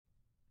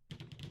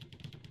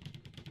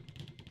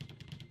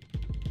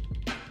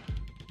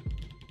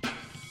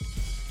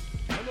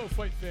Hello,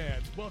 fight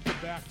fans. Welcome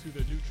back to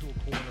the Neutral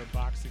Corner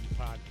Boxing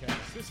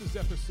Podcast. This is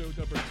episode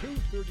number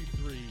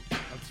 233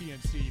 of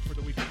TNC for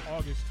the week of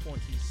August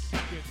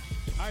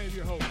 22nd. I am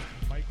your host,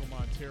 Michael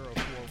Montero,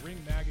 for Ring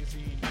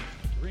Magazine,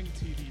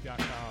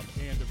 RingTV.com,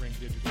 and the Ring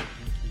Digital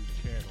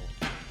YouTube channel.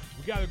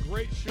 We got a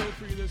great show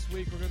for you this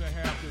week. We're going to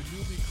have the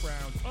newly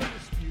crowned,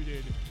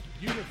 undisputed,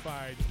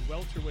 unified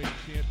welterweight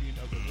champion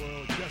of the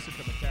world,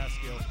 Jessica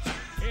McCaskill,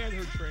 and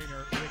her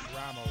trainer, Rick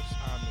Ramos,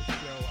 on the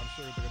show. I'm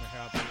sure they're going to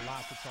have a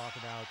lot to talk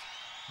about.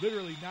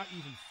 Literally not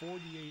even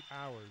 48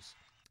 hours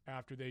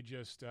after they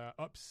just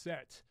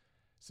upset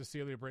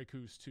Cecilia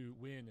Brækhus to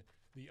win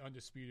the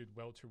undisputed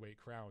welterweight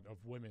crown of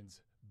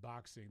women's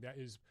boxing. That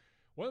is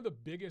one of the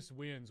biggest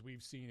wins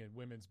we've seen in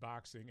women's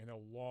boxing in a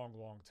long,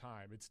 long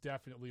time. It's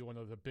definitely one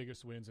of the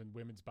biggest wins in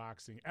women's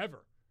boxing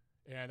ever.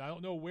 And I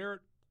don't know where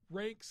it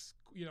ranks,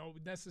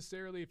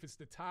 necessarily if it's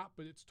the top,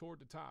 but it's toward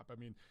the top. I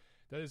mean,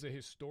 that is a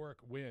historic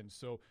win.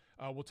 So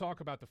we'll talk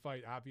about the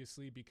fight,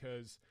 obviously,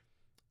 because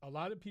a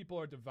lot of people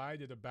are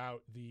divided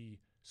about the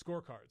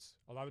scorecards.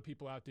 A lot of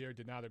people out there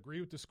did not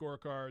agree with the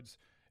scorecards.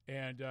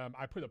 And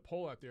I put a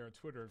poll out there on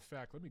Twitter. In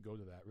fact, let me go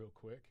to that real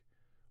quick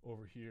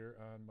over here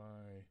on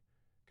my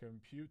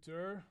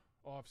computer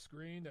off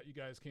screen that you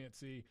guys can't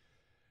see.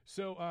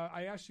 So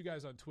I asked you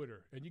guys on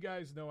Twitter, and you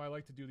guys know I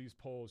like to do these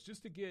polls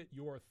just to get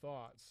your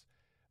thoughts,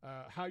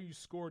 how you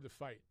scored the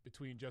fight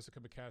between Jessica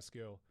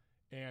McCaskill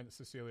and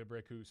Cecilia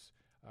Brækhus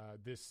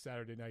this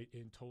Saturday night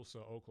in Tulsa,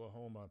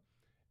 Oklahoma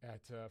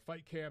at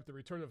Fight Camp, the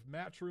return of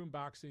Matchroom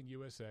Boxing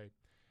USA.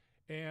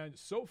 And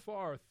so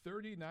far,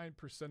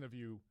 39% of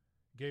you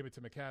gave it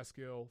to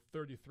McCaskill,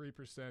 33%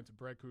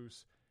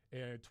 Brækhus,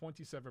 and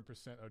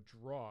 27% a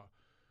draw.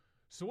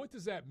 So what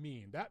does that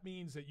mean? That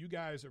means that you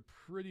guys are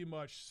pretty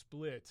much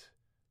split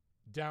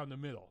down the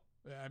middle.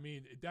 I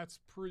mean, that's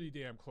pretty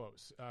damn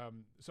close.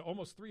 So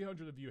almost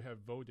 300 of you have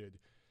voted.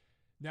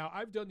 Now,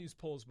 I've done these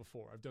polls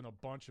before. I've done a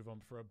bunch of them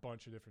for a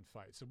bunch of different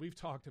fights. So we've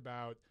talked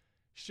about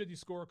shitty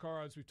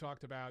scorecards. We've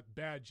talked about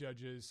bad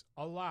judges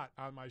a lot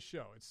on my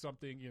show. It's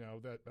something,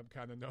 that I'm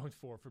kind of known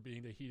for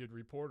being the heated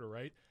reporter,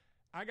 right?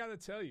 I got to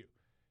tell you,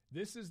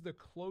 this is the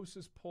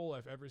closest poll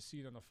I've ever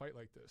seen on a fight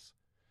like this.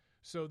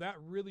 So that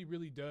really,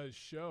 really does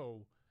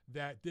show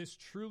that this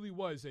truly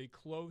was a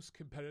close,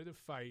 competitive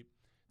fight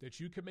that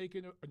you can make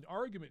an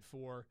argument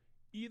for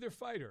either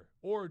fighter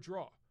or a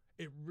draw.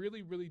 It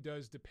really, really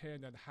does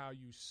depend on how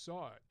you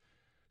saw it.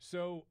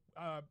 So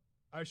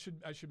I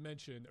should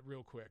mention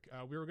real quick,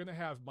 we were going to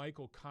have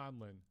Michael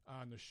Conlon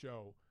on the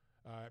show.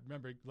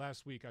 Remember,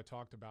 last week I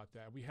talked about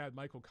that. We had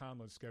Michael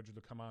Conlon scheduled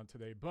to come on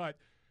today, but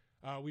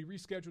we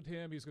rescheduled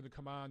him. He's going to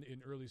come on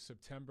in early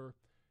September.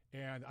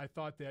 And I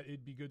thought that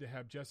it'd be good to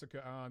have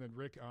Jessica on and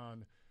Rick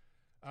on.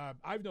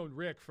 I've known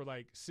Rick for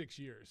like 6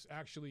 years.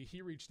 Actually,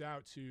 he reached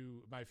out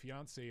to my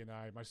fiance and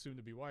I, my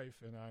soon-to-be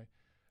wife, and I,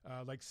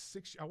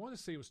 I want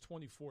to say it was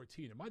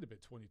 2014. It might have been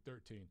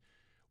 2013.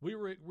 We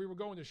were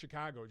going to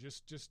Chicago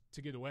just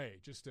to get away,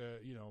 just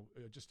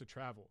to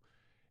travel.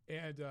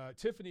 And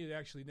Tiffany had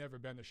actually never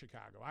been to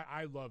Chicago.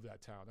 I love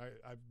that town.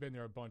 I've been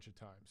there a bunch of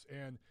times.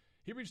 And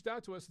he reached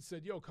out to us and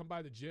said, "Yo, come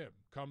by the gym.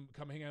 Come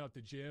hang out at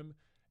the gym."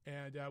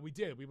 And we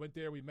did. We went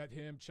there. We met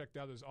him, checked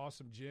out his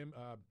awesome gym,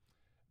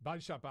 Body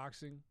Shop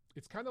Boxing.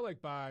 It's kind of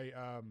like by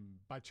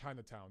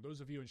Chinatown. Those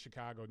of you in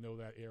Chicago know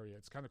that area.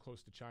 It's kind of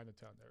close to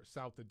Chinatown there,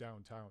 south of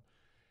downtown.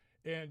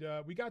 And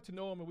we got to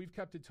know him, and we've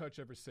kept in touch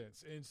ever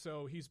since. And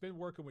so he's been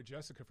working with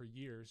Jessica for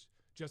years.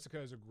 Jessica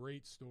has a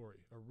great story,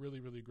 a really,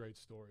 really great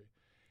story.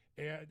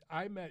 And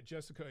I met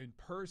Jessica in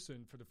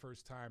person for the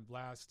first time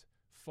last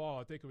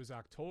fall. I think it was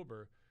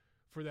October,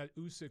 for that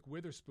Usyk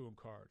Witherspoon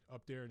card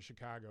up there in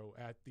Chicago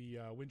at the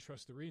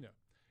Wintrust Arena.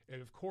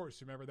 And of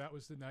course, remember, that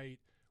was the night,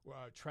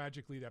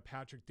 tragically, that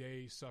Patrick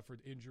Day suffered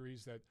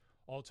injuries that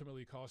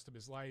ultimately cost him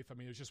his life. I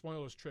mean, it was just one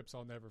of those trips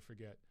I'll never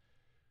forget.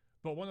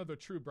 But one of the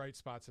true bright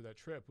spots of that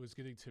trip was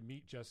getting to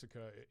meet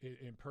Jessica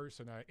in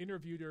person. I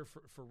interviewed her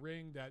for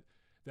Ring.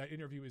 That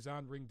interview is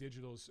on Ring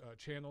Digital's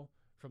channel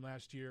from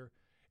last year.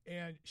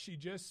 And she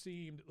just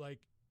seemed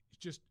like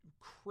just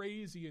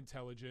crazy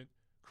intelligent,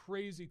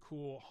 crazy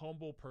cool,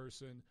 humble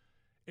person.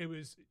 It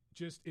was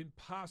just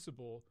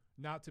impossible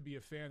not to be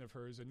a fan of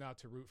hers and not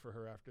to root for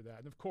her after that.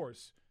 And of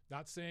course,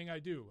 not saying I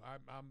do.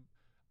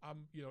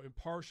 I'm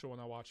impartial when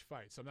I watch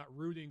fights. I'm not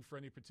rooting for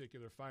any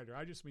particular fighter.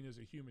 I just mean as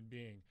a human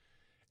being.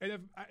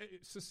 And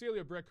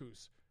Cecilia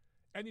Brækhus,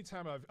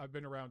 anytime I've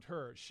been around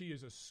her, she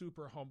is a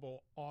super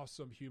humble,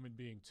 awesome human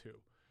being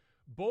too.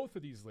 Both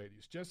of these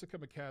ladies, Jessica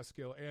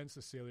McCaskill and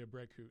Cecilia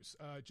Brækhus,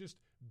 just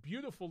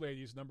beautiful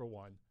ladies, number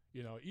one.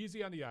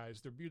 Easy on the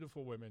eyes. They're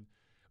beautiful women.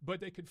 But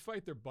they can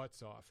fight their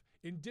butts off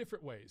in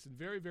different ways, in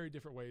very, very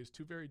different ways,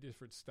 two very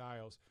different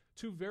styles,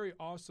 two very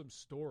awesome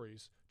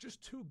stories,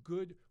 just two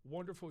good,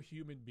 wonderful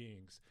human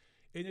beings.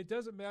 And it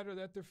doesn't matter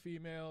that they're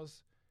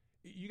females.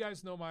 You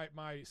guys know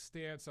my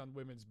stance on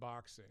women's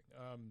boxing.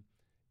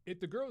 If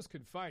the girls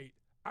can fight,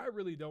 I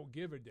really don't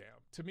give a damn.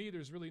 To me,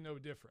 there's really no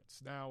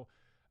difference. Now,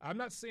 I'm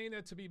not saying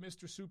that to be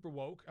Mr. Super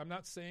Woke. I'm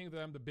not saying that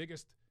I'm the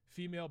biggest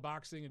female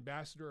boxing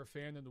ambassador or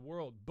fan in the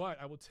world. But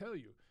I will tell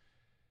you,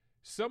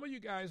 some of you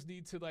guys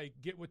need to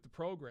get with the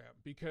program,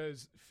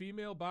 because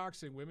female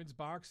boxing, women's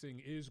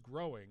boxing is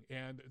growing,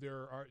 and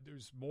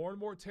there's more and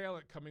more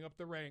talent coming up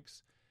the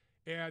ranks.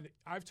 And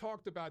I've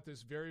talked about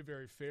this very,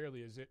 very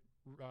fairly as it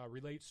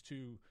relates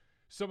to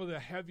some of the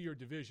heavier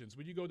divisions.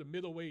 When you go to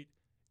middleweight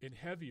and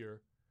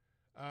heavier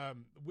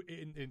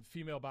in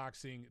female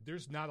boxing,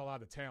 there's not a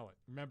lot of talent.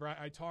 Remember,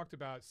 I talked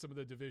about some of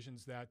the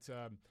divisions that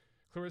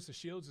Clarissa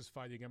Shields is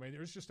fighting. I mean,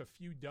 there's just a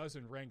few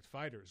dozen ranked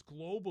fighters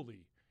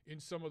globally in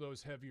some of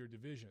those heavier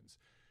divisions.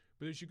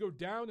 But as you go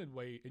down in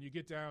weight and you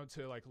get down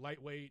to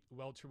lightweight,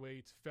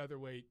 welterweight,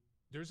 featherweight,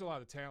 there's a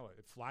lot of talent.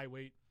 At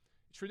flyweight,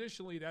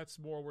 traditionally that's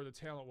more where the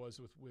talent was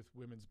with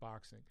women's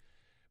boxing.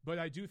 But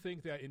I do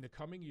think that in the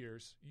coming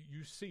years,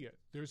 you see it.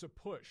 There's a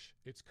push.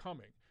 It's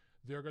coming.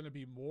 There are going to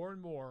be more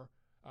and more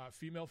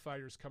female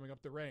fighters coming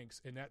up the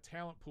ranks, and that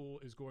talent pool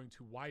is going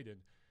to widen.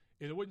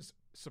 And it wouldn't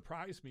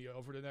surprise me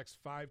over the next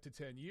 5 to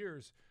 10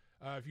 years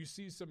if you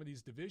see some of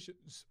these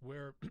divisions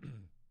where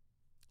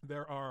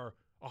there are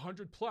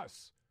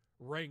 100-plus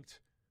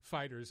ranked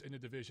fighters in a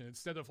division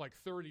instead of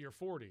 30 or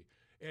 40.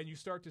 And you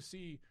start to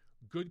see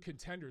good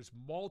contenders,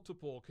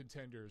 multiple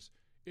contenders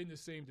in the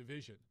same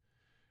division.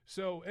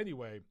 So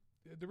anyway,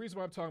 the reason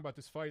why I'm talking about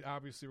this fight,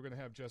 obviously we're going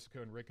to have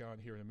Jessica and Rick on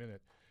here in a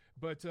minute.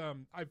 But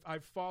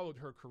I've followed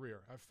her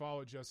career. I've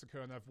followed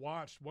Jessica, and I've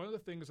watched. One of the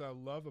things I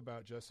love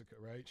about Jessica,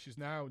 right? She's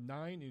now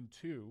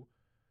 9-2.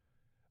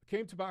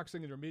 Came to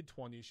boxing in her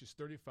mid-20s. She's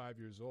 35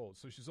 years old.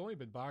 So she's only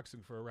been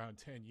boxing for around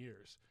 10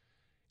 years.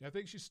 And I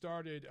think she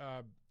started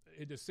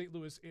in the St.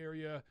 Louis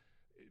area,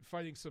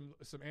 fighting some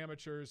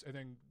amateurs, and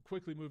then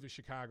quickly moved to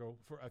Chicago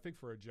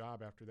for a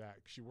job after that.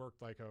 She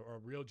worked a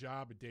real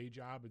job, a day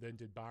job, and then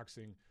did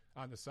boxing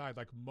on the side,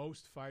 like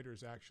most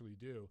fighters actually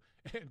do.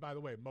 And by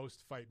the way,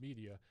 most fight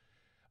media.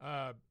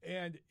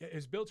 And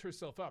has built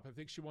herself up. I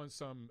think she won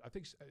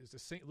it's the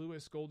St.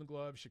 Louis Golden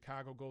Gloves,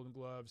 Chicago Golden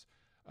Gloves,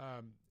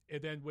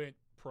 and then went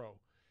pro.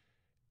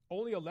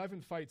 Only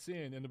 11 fights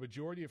in, and the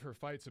majority of her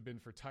fights have been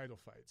for title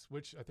fights,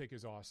 which I think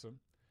is awesome.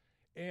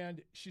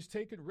 And she's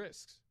taken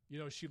risks.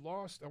 She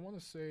lost, I want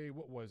to say,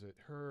 what was it?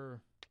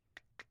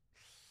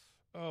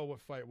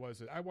 What fight was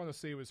it? I want to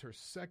say it was her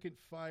second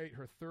fight,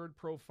 her third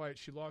pro fight.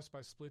 She lost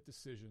by split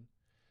decision.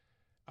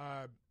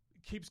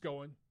 Keeps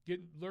going,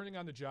 learning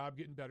on the job,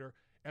 getting better.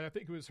 And I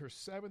think it was her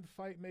seventh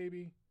fight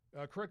maybe.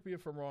 Correct me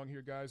if I'm wrong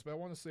here, guys, but I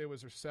want to say it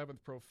was her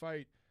seventh pro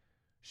fight.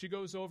 She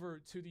goes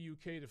over to the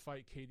UK to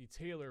fight Katie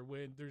Taylor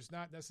when there's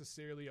not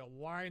necessarily a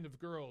line of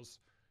girls,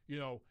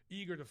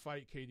 eager to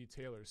fight Katie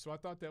Taylor. So I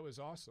thought that was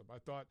awesome. I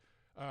thought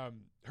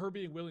her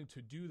being willing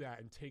to do that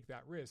and take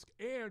that risk,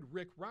 and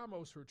Rick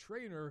Ramos, her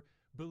trainer,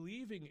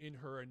 believing in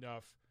her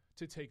enough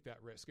to take that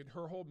risk, and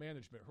her whole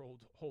management, her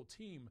whole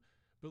team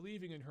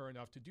believing in her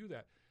enough to do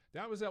that.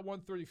 That was at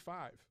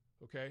 135,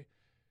 okay?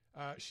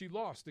 She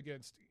lost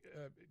against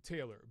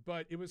Taylor,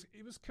 but it was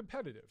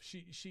competitive.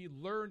 She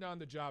learned on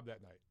the job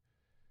that night.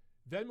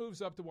 Then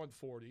moves up to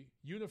 140,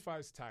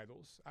 unifies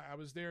titles. I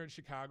was there in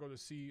Chicago to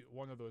see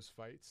one of those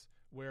fights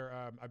where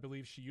I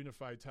believe she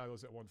unified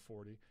titles at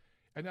 140.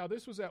 And now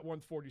this was at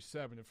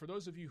 147. And for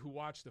those of you who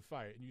watched the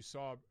fight and you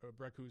saw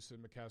Breckhus and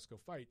McCaskill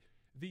fight,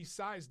 the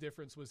size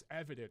difference was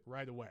evident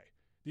right away.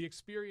 The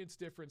experience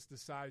difference, the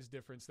size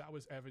difference, that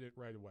was evident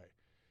right away.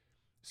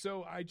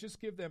 So I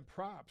just give them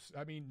props.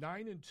 I mean,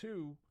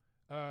 9-2,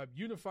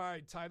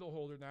 unified title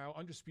holder now,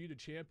 undisputed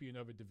champion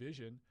of a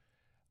division.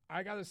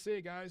 I got to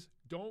say, guys,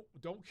 don't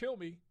kill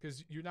me,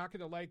 because you're not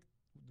going to like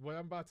what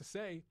I'm about to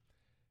say.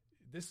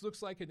 This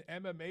looks like an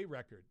MMA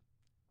record.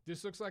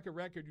 This looks like a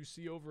record you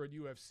see over in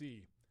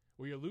UFC,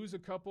 where you lose a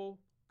couple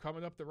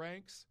coming up the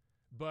ranks,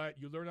 but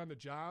you learn on the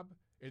job,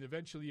 and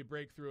eventually you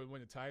break through and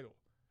win a title,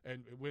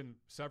 and win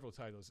several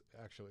titles,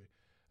 actually.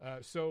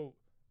 So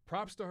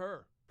props to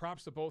her.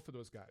 Props to both of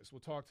those guys. We'll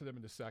talk to them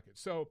in a second.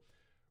 So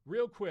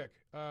real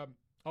quick,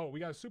 we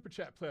got a super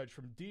chat pledge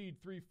from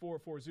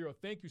Deed3440.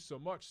 Thank you so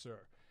much, sir.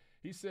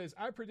 He says,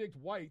 I predict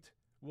White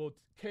will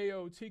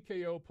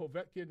TKO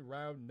Povetkin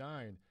round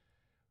 9.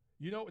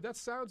 That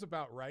sounds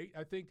about right.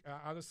 I think,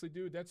 honestly,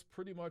 dude, that's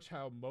pretty much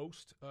how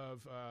most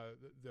of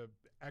the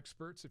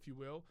experts, if you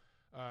will,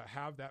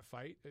 have that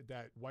fight,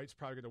 that White's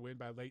probably going to win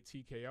by late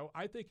TKO.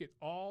 I think it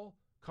all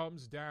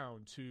comes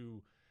down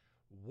to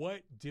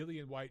what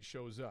Dillian Whyte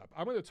shows up.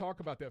 I'm going to talk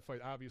about that fight,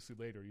 obviously,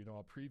 later.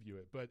 I'll preview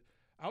it. But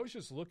I was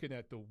just looking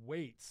at the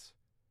weights.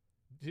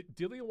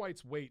 Dillian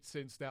Whyte's weight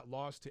since that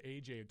loss to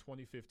AJ in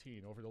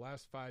 2015 over the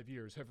last 5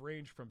 years have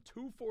ranged from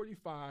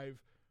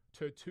 245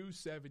 to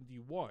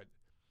 271.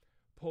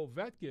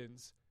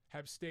 Povetkin's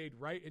have stayed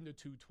right in the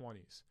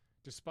 220s,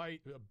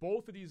 despite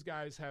both of these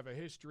guys have a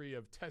history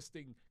of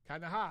testing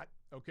kind of hot,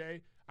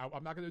 okay?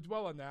 I'm not going to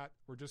dwell on that.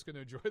 We're just going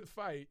to enjoy the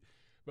fight.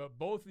 But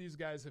both of these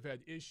guys have had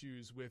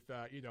issues with,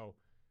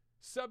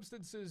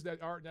 substances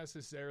that aren't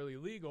necessarily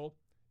legal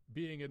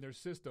being in their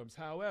systems.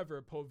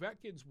 However,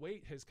 Povetkin's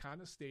weight has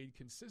kind of stayed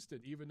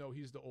consistent, even though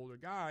he's the older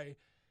guy.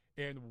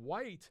 And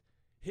Whyte,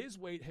 his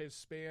weight has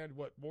spanned,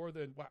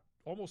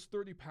 almost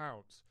 30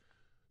 pounds.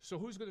 So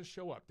who's going to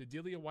show up? The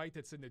Dillian Whyte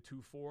that's in the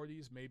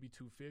 240s, maybe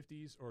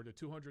 250s, or the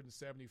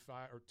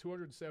 275 or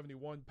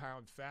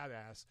 271-pound fat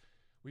ass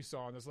we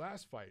saw in his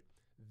last fight?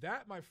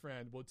 That, my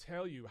friend, will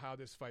tell you how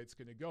this fight's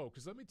going to go.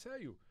 Because let me tell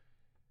you,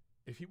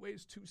 if he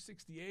weighs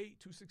 268,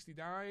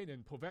 269,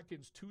 and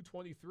Povetkin's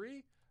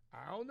 223,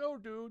 I don't know,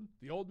 dude.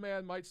 The old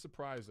man might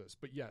surprise us.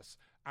 But yes,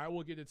 I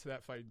will get into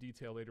that fight in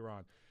detail later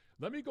on.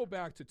 Let me go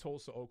back to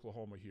Tulsa,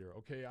 Oklahoma here,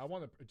 okay? I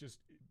want to just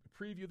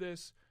preview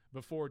this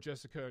before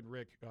Jessica and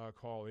Rick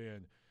call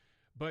in.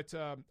 But,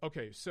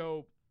 okay,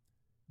 so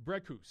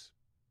Breckhus.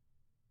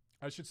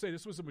 I should say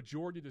this was a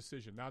majority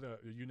decision, not a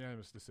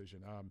unanimous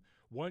decision.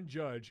 One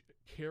judge,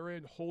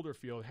 Karen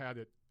Holderfield, had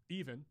it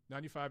even,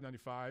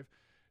 95-95.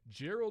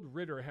 Gerald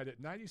Ritter had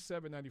it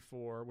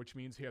 97-94, which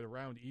means he had a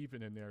round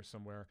even in there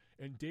somewhere.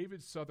 And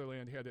David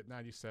Sutherland had it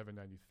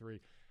 97-93.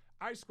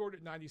 I scored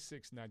it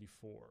 96-94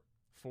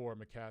 for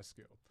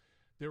McCaskill.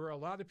 There were a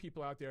lot of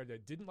people out there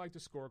that didn't like the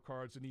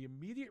scorecards, and the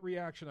immediate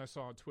reaction I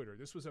saw on Twitter,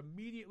 this was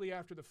immediately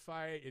after the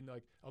fight and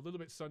like a little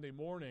bit Sunday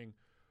morning,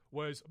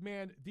 was,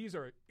 man, these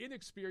are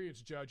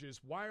inexperienced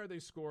judges. Why are they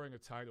scoring a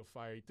title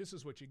fight? This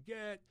is what you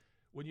get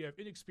when you have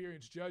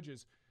inexperienced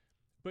judges.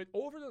 But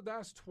over the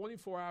last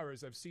 24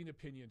 hours, I've seen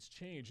opinions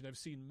change, and I've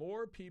seen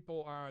more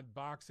people on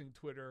boxing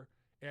Twitter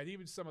and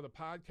even some of the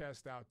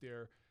podcasts out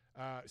there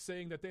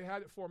saying that they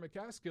had it for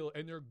McCaskill,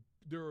 and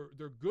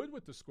they're good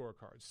with the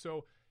scorecards.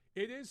 So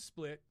it is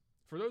split.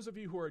 For those of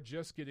you who are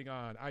just getting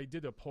on, I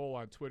did a poll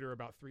on Twitter.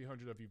 About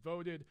 300 of you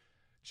voted.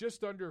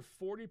 Just under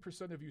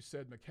 40% of you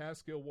said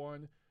McCaskill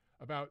won.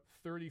 About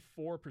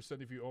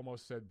 34% of you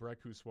almost said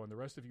Breckhus won. The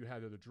rest of you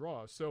had it a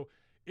draw. So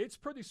it's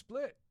pretty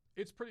split.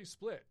 It's pretty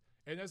split.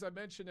 And as I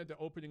mentioned at the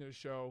opening of the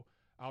show,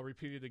 I'll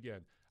repeat it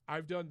again.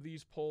 I've done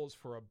these polls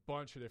for a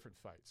bunch of different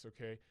fights,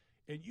 okay?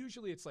 And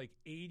usually it's like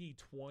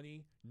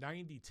 80-20,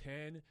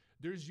 90-10.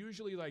 There's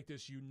usually like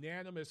this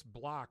unanimous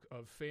block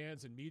of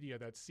fans and media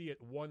that see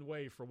it one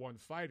way for one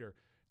fighter.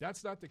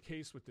 That's not the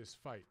case with this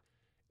fight.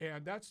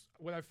 And that's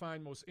what I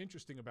find most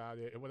interesting about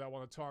it, and what I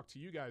want to talk to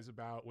you guys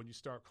about when you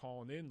start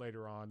calling in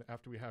later on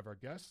after we have our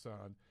guests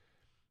on.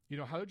 You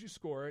know, how did you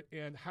score it,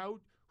 and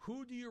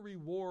who do you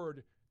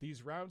reward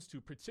these rounds to,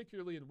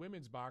 particularly in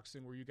women's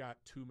boxing where you got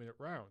 2-minute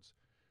rounds?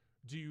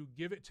 Do you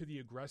give it to the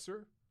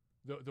aggressor,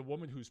 the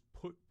woman who's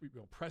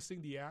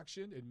pressing the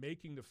action and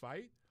making the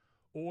fight,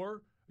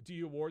 or do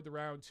you award the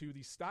round to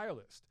the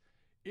stylist?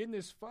 In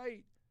this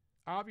fight,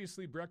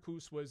 obviously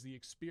Breckhus was the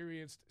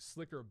experienced,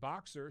 slicker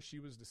boxer. She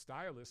was the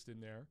stylist in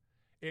there,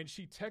 and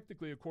she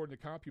technically, according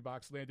to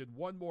CompuBox, landed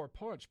one more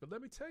punch. But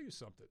let me tell you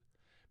something.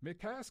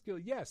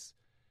 McCaskill, yes,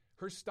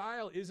 her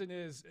style isn't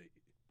as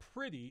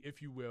pretty,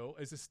 if you will,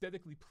 as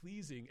aesthetically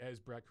pleasing as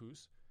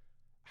Breckhus.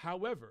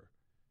 However,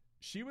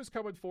 she was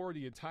coming forward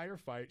the entire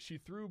fight. She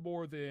threw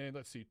more than,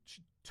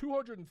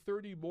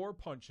 230 more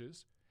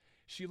punches.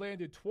 She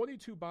landed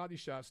 22 body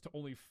shots to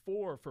only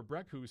 4 for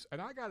Breckhus.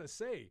 And I got to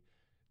say,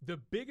 the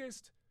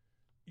biggest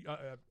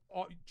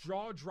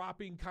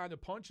jaw-dropping kind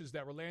of punches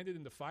that were landed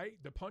in the fight,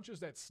 the punches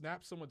that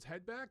snapped someone's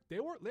head back, they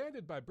weren't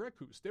landed by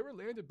Breckhus. They were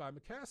landed by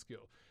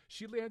McCaskill.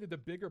 She landed the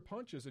bigger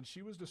punches, and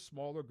she was the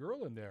smaller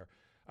girl in there.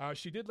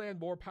 She did land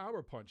more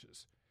power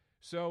punches.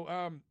 So,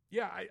 I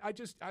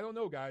don't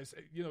know, guys.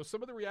 You know,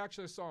 some of the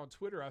reaction I saw on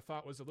Twitter I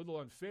thought was a little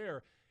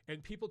unfair,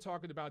 and people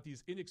talking about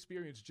these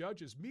inexperienced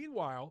judges.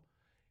 Meanwhile,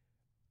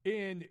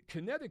 in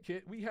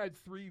Connecticut, we had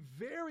 3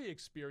 very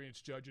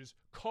experienced judges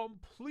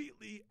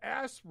completely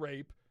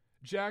ass-rape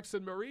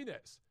Jackson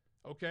Mariñez,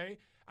 okay?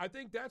 I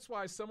think that's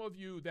why some of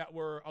you that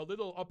were a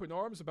little up in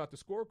arms about the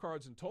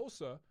scorecards in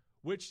Tulsa,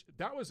 which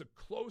that was a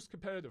close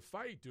competitive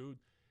fight, dude.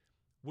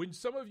 When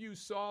some of you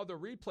saw the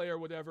replay or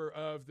whatever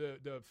of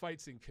the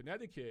fights in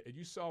Connecticut, and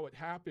you saw what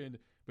happened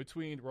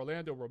between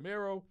Rolando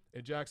Romero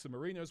and Jackson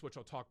Mariñez, which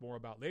I'll talk more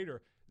about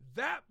later,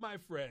 that, my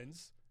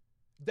friends,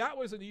 that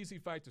was an easy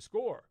fight to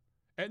score.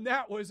 And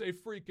that was a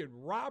freaking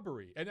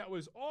robbery. And that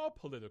was all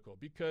political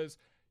because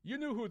you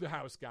knew who the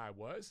house guy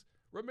was.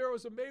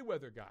 Romero's a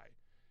Mayweather guy.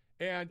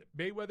 And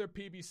Mayweather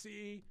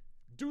PBC,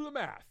 do the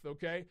math,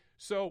 okay?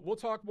 So we'll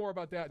talk more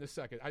about that in a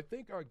second. I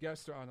think our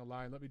guests are on the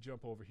line. Let me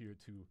jump over here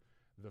to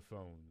the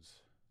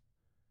phones.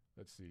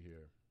 Let's see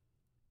here.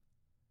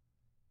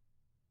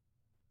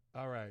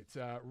 All right.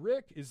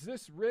 Rick, is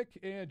this Rick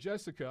and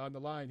Jessica on the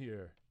line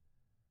here?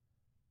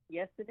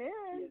 Yes, it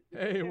is.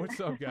 Hey, what's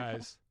up,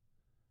 guys?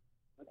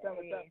 What's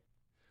up?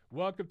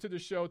 Welcome to the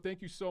show.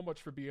 Thank you so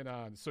much for being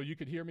on. So you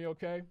could hear me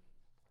okay?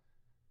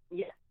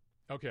 Yeah.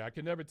 Okay, I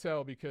can never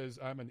tell because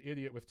I'm an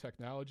idiot with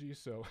technology.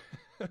 So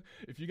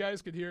if you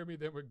guys could hear me,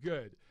 then we're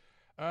good.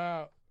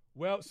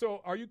 Well,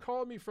 so are you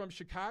calling me from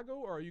Chicago,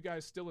 or are you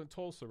guys still in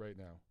Tulsa right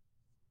now?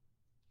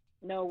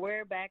 No,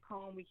 we're back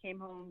home. We came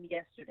home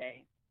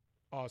yesterday.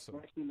 Awesome.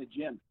 We're in the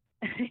gym.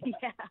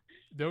 Yeah.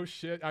 No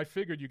shit. I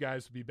figured you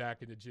guys would be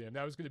back in the gym.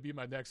 That was going to be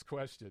my next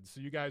question. So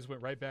you guys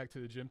went right back to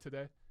the gym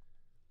today?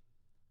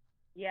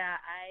 Yeah,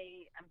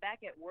 I'm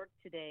back at work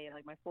today,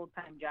 like my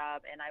full-time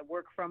job, and I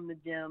work from the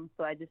gym.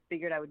 So I just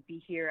figured I would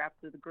be here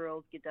after the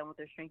girls get done with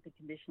their strength and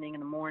conditioning in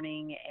the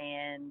morning,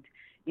 and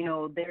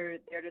they're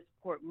there to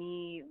support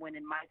me when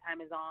my time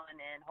is on,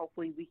 and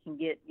hopefully we can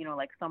get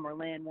like Summer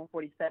Lynn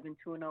 147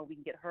 2-0. We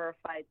can get her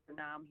a fight. So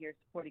now I'm here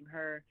supporting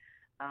her.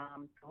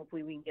 So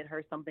hopefully we can get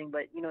her something,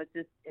 but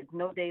it's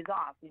no days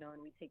off, and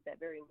we take that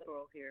very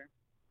literal here.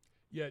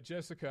 Yeah,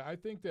 Jessica, I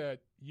think that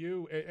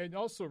you and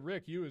also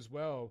Rick, you as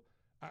well.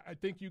 I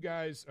think you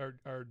guys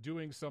are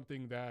doing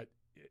something that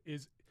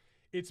is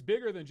it's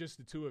bigger than just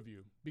the two of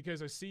you,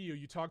 because I see you.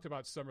 You talked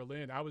about Summer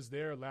Lynn. I was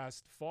there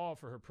last fall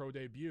for her pro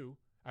debut.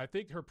 I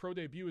think her pro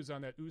debut is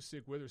on that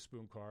Usyk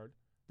Witherspoon card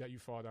that you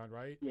fought on,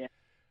 right? Yeah.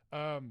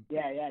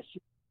 Yeah. She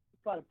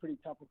fought a pretty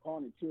tough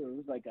opponent too. It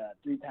was like a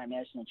 3-time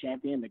national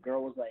champion. The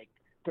girl was like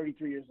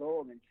 33 years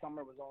old, and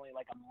Summer was only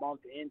like a month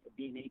into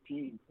being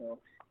 18. So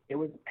it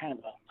was kind of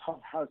a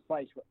tough house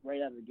fight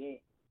right out of the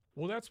gate.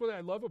 Well, that's what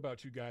I love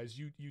about you guys.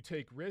 You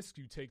take risks,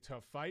 you take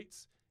tough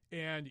fights,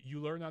 and you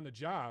learn on the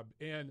job.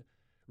 And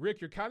Rick,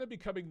 you're kind of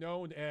becoming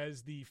known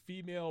as the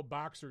female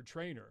boxer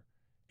trainer.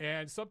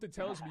 And something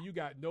tells me you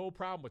got no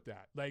problem with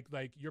that.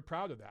 Like you're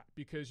proud of that,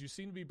 because you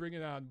seem to be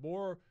bringing on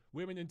more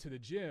women into the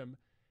gym.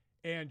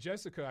 And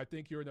Jessica, I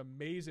think you're an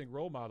amazing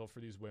role model for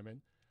these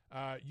women.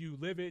 You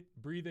live it,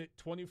 breathe it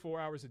 24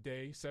 hours a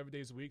day, 7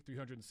 days a week,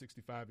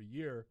 365 a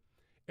year.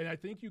 And I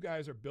think you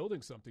guys are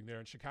building something there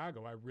in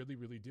Chicago. I really,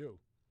 really do.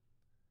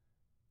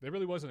 There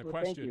really wasn't a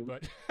question,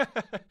 but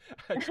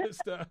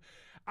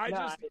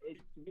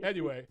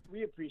anyway.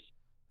 We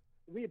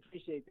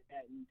appreciate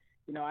that.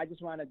 And, I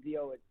just want to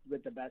deal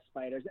with the best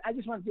fighters. I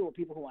just want to deal with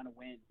people who want to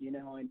win,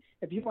 and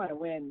if you want to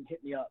win,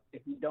 hit me up.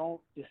 If you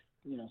don't, just,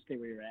 stay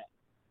where you're at.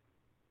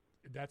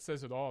 That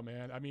says it all,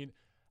 man. I mean,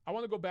 I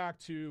want to go back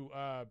to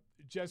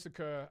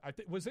Jessica.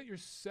 Was it your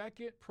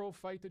second pro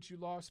fight that you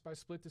lost by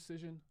split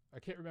decision? I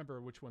can't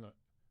remember which one.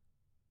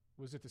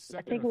 Was it the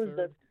second or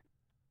third?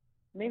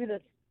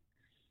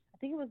 I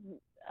think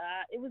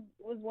it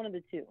was one of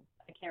the two.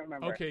 I can't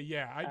remember. Okay,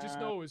 yeah. I just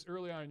know it was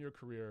early on in your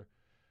career.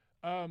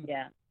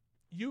 Yeah.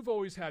 You've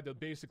always had to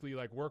basically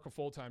like work a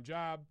full-time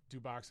job, do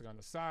boxing on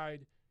the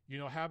side.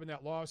 Having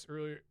that loss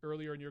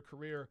earlier in your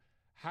career,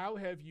 how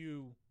have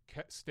you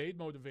stayed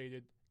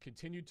motivated,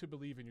 continued to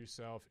believe in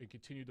yourself, and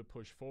continued to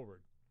push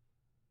forward?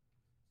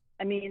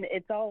 I mean,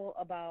 it's all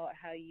about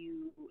how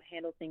you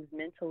handle things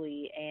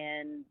mentally,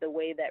 and the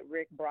way that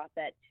Rick brought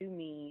that to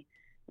me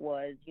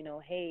was,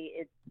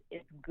 hey,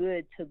 it's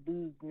good to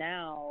lose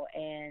now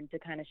and to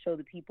kind of show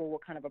the people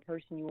what kind of a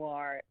person you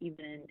are,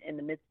 even in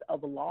the midst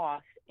of a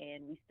loss.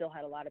 And we still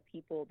had a lot of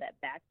people that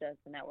backed us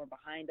and that were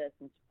behind us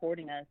and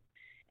supporting us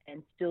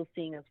and still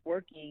seeing us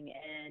working.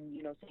 And,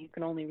 so you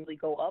can only really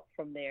go up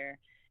from there.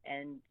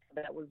 And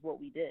that was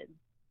what we did.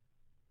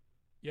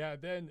 Yeah,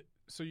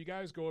 so you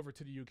guys go over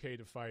to the UK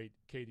to fight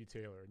Katie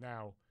Taylor.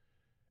 Now,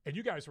 and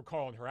you guys were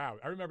calling her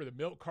out. I remember the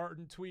milk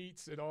carton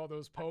tweets and all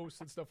those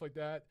posts and stuff like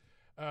that.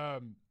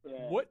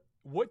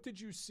 What did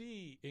you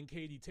see in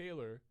Katie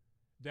Taylor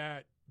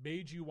that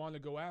made you want to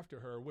go after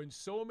her when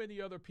so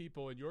many other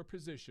people in your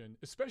position,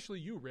 especially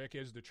you, Rick,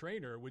 as the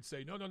trainer, would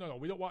say, no,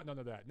 we don't want none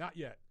of that. Not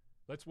yet.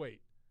 Let's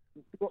wait.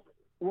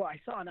 Well, I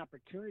saw an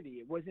opportunity.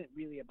 It wasn't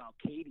really about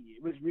Katie.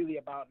 It was really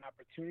about an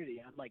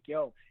opportunity. I'm like,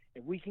 yo,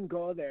 if we can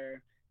go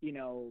there,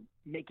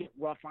 make it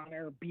rough on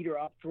her, beat her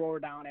up, throw her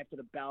down after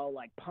the bell,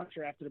 like punch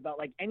her after the bell,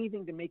 like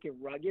anything to make it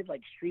rugged,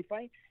 like street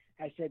fight.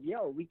 I said,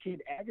 yo, we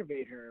could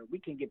aggravate her. We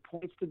can get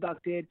points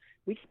deducted.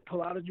 We can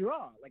pull out a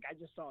draw. Like, I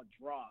just saw a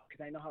draw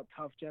because I know how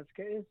tough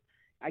Jessica is.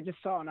 I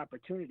just saw an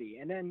opportunity.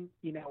 And then,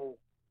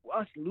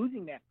 us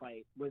losing that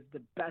fight was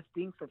the best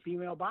thing for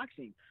female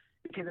boxing,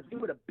 because if we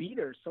would have beat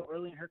her so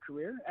early in her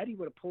career, Eddie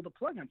would have pulled the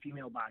plug on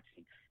female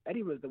boxing.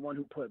 Eddie was the one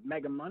who put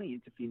mega money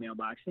into female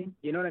boxing.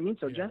 You know what I mean?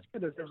 So yeah. Jessica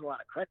deserves a lot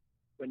of credit.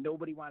 When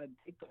nobody wanted to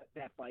take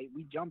that fight,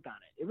 we jumped on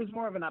it. It was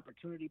more of an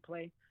opportunity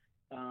play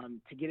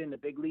to get in the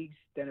big leagues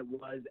than it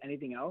was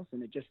anything else,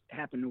 and it just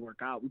happened to work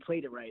out. We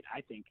played it right, I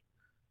think.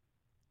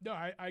 No,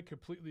 I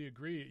completely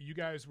agree. You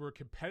guys were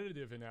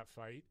competitive in that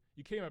fight.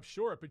 You came up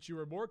short, but you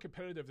were more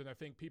competitive than I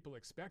think people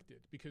expected,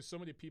 because so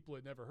many people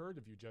had never heard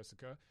of you,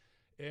 Jessica.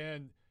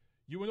 And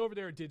you went over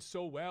there and did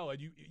so well,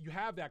 and you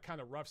have that kind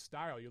of rough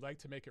style. You like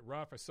to make it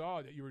rough. I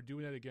saw that you were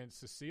doing it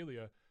against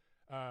Cecilia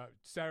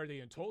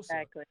Saturday in Tulsa.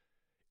 Exactly.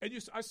 And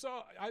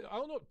I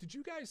don't know, did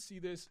you guys see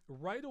this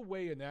right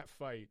away in that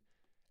fight?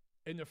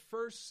 In the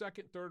first,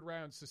 second, third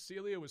round,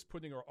 Cecilia was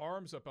putting her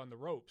arms up on the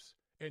ropes,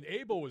 and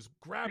Abel was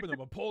grabbing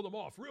them and pulling them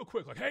off real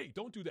quick, like, hey,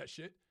 don't do that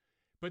shit.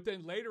 But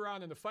then later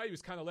on in the fight, he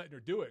was kind of letting her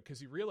do it because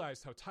he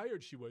realized how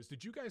tired she was.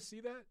 Did you guys see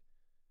that?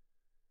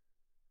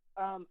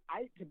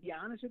 To be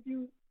honest with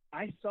you,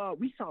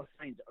 we saw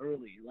signs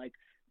early. Like,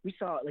 we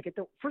saw, like,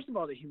 first of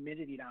all, the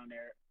humidity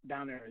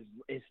down there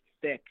is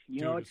thick.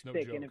 Dude, it's no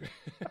thick. Joke. And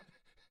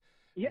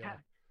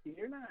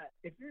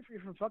if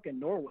you're from fucking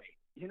Norway,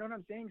 you know what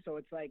I'm saying? So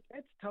it's like,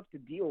 that's tough to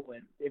deal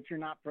with if you're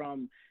not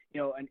from,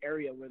 an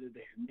area where the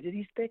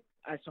humidity's thick.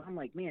 So I'm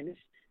like, man,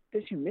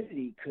 this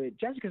humidity could.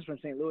 Jessica's from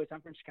St. Louis.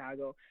 I'm from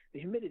Chicago. The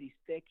humidity's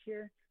thick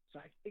here, so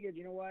I figured,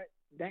 you know what,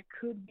 that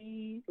could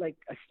be like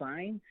a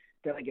sign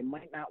that like it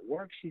might not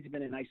work. She's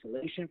been in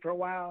isolation for a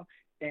while,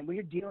 and we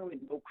were dealing with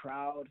no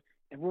crowd,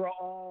 and we were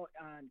all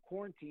on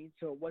quarantine,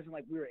 so it wasn't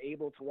like we were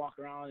able to walk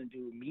around and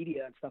do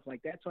media and stuff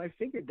like that. So I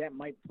figured that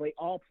might play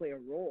a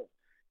role.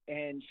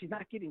 And she's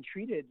not getting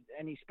treated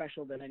any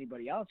special than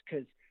anybody else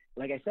because,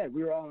 like I said,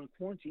 we were all in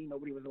quarantine.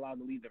 Nobody was allowed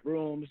to leave the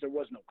rooms. There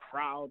was no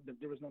crowd.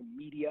 There was no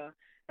media.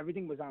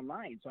 Everything was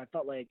online. So I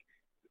felt like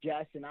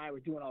Jess and I were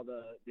doing all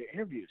the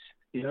interviews.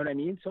 You know what I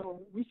mean?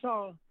 So we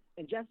saw,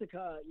 and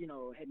Jessica, you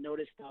know, had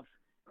noticed stuff,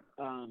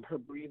 her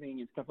breathing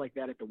and stuff like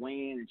that at the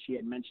weigh-in, and she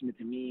had mentioned it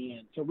to me.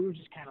 And so we were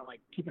just kind of like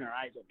keeping our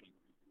eyes open.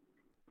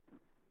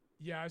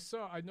 Yeah,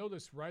 I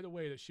noticed right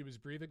away that she was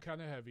breathing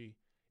kind of heavy,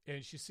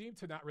 and she seemed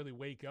to not really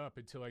wake up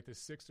until like the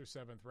 6th or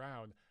 7th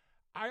round.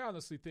 I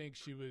honestly think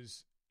she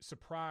was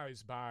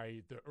surprised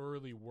by the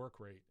early work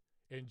rate.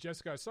 And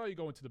Jessica, I saw you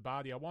go into the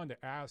body. I wanted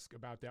to ask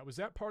about that. Was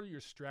that part of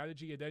your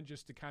strategy, and then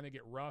just to kind of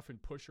get rough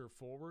and push her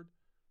forward?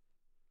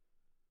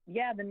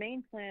 Yeah, the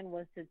main plan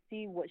was to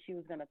see what she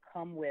was going to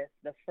come with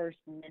the first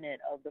minute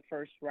of the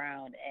first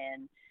round.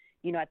 And,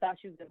 you know, I thought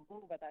she was going to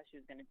move. I thought she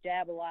was going to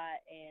jab a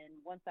lot. And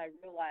once I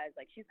realized,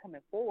 like, she's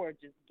coming forward,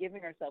 just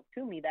giving herself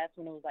to me, that's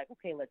when it was like,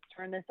 okay, let's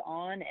turn this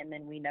on. And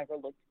then we never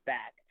looked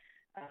back.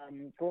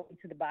 Going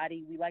to the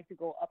body, we like to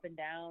go up and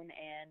down.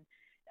 And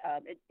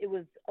it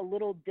was a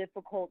little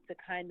difficult to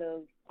kind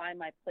of find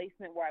my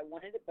placement where I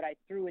wanted it, but I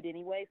threw it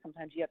anyway.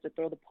 Sometimes you have to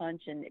throw the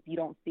punch, and if you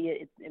don't see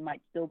it, it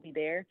might still be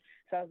there.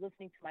 So I was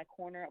listening to my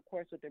corner, of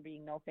course, with there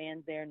being no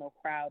fans there, no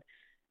crowd.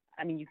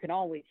 I mean, you can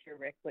always hear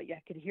Rick, but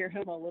I could hear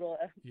him a little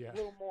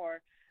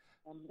more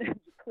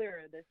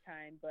clearer this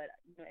time. But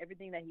you know,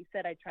 everything that he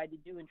said, I tried to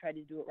do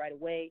it right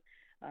away.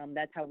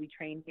 That's how we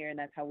train here, and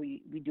that's how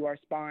we do our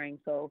sparring.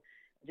 So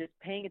just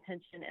paying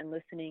attention and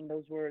listening,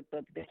 those were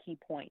the key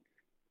points.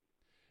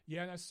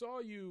 Yeah, and I saw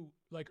you,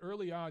 like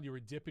early on, you were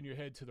dipping your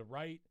head to the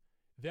right.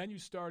 Then you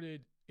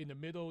started in the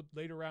middle,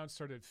 later round,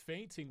 started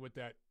feinting with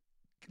that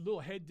little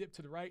head dip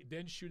to the right,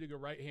 then shooting a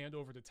right hand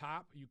over the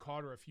top. You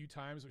caught her a few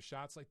times with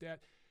shots like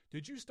that.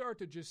 Did you start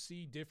to just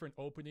see different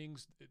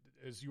openings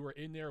as you were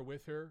in there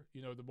with her,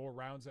 you know, the more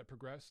rounds that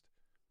progressed?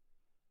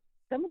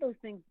 Some of those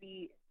things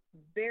we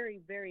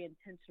very, very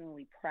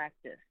intentionally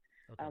practiced.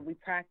 Okay. We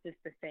practiced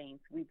the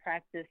feints. We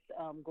practiced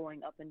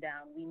going up and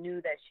down. We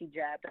knew that she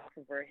jabbed off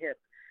of her hip.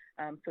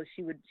 So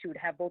she would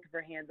have both of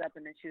her hands up,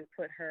 and then she would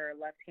put her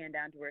left hand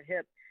down to her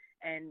hip,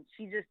 and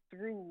she just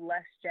threw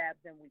less jabs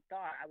than we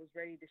thought. I was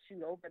ready to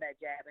shoot over that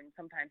jab, and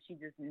sometimes she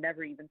just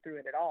never even threw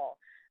it at all.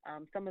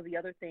 Some of the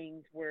other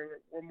things were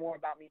more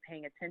about me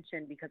paying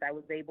attention because I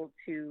was able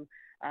to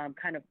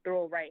kind of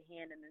throw a right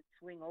hand and then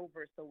swing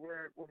over. So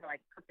we're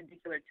like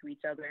perpendicular to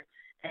each other.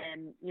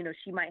 And, you know,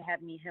 she might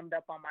have me hemmed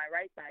up on my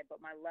right side,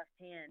 but my left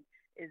hand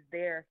is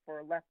there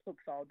for left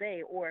hooks all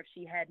day. Or if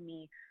she had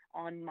me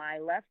on my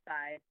left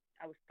side,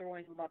 I was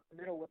throwing them up the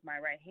middle with my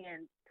right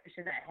hand,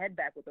 pushing that head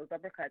back with those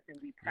uppercuts, and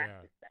we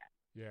practiced that.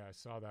 Yeah, I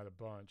saw that a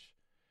bunch.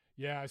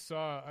 Yeah, I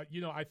saw,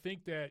 you know, I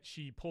think that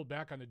she pulled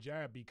back on the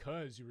jab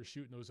because you were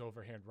shooting those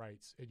overhand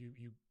rights. And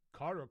you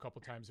caught her a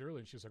couple times early,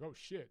 and she was like, oh,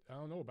 shit, I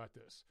don't know about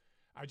this.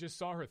 I just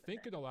saw her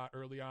thinking a lot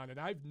early on, and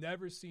I've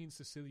never seen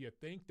Cecilia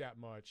think that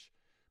much,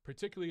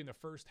 particularly in the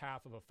first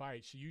half of a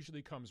fight. She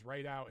usually comes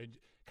right out and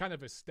kind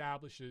of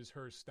establishes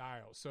her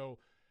style. So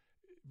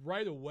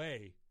right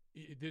away,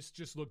 this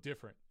just looked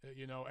different,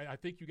 you know, and I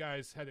think you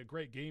guys had a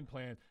great game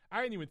plan.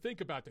 I didn't even think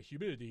about the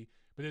humidity,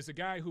 but as a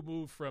guy who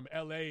moved from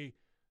L.A.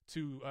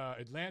 to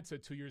Atlanta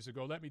 2 years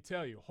ago, let me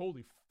tell you,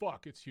 holy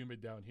fuck, it's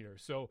humid down here.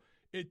 So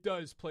it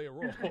does play a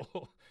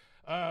role.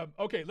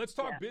 Okay, let's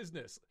talk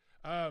business.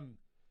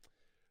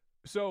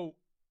 So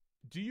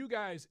do you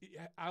guys,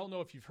 I don't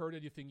know if you've heard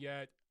anything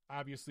yet.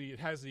 Obviously, it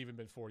hasn't even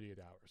been 48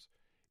 hours.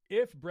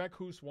 If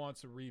Breckhus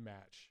wants a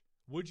rematch,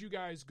 would you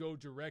guys go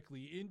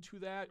directly into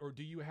that, or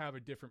do you have a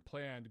different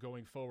plan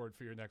going forward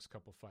for your next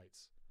couple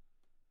fights?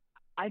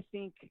 I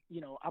think, you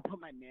know, I'll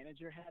put my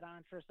manager hat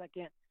on for a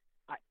second.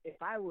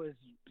 If I was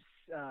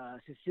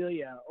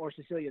Cecilia or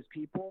Cecilia's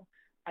people,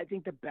 I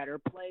think the better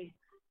play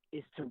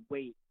is to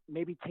wait.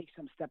 Maybe take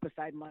some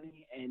step-aside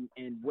money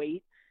and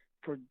wait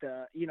for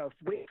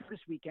wait for this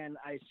weekend.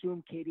 I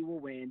assume Katie will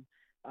win,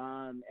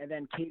 and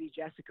then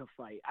Katie-Jessica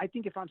fight. I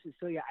think if I'm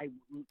Cecilia, I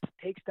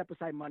take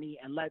step-aside money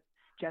and let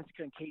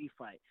Jessica and Katie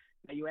fight.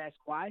 Now you ask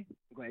why?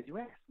 I'm glad you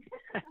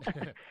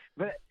asked.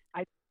 But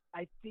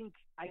I think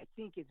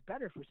it's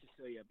better for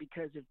Cecilia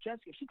because if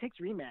she takes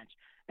a rematch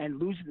and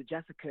loses to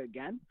Jessica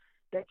again,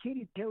 that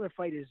Katie Taylor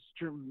fight is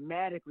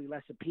dramatically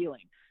less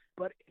appealing.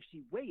 But if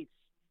she waits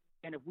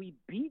and if we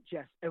beat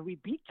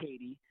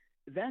Katie,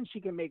 then she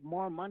can make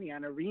more money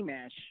on a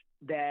rematch.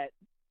 That,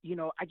 you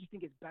know, I just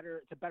think it's better.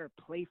 It's a better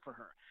play for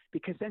her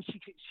because then she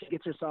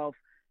gets herself.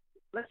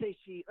 Let's say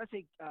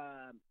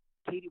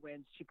Katie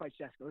wins, she fights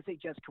Jessica. Let's say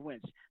Jessica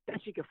wins, then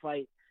she could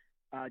fight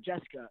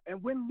Jessica,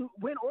 and win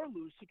or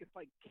lose, she could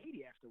fight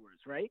Katie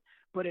afterwards, right?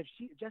 But if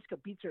Jessica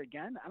beats her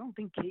again, I don't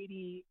think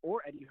Katie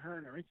or Eddie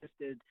Hearn are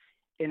interested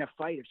in a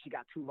fight if she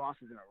got 2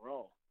 losses in a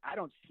row. I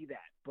don't see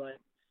that, but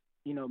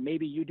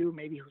maybe you do,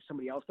 maybe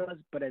somebody else does.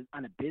 But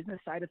on a business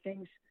side of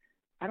things,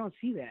 I don't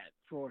see that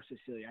for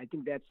Cecilia. I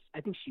think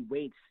she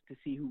waits to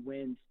see who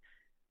wins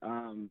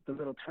the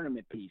little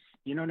tournament piece.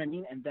 You know what I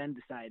mean? And then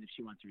decide if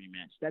she wants a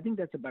rematch. I think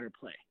that's a better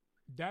play.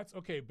 That's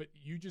okay, but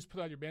you just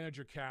put on your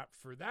manager cap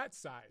for that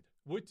side.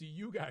 What do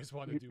you guys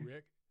want to do,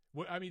 Rick?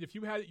 If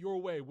you had it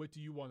your way, what do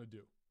you want to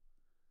do?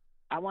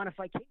 I want to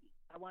fight Katie.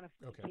 I want to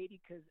fight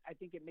Katie because I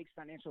think it makes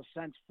financial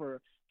sense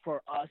for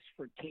us,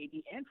 for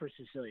Katie, and for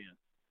Cecilia.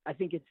 I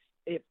think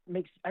it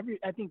makes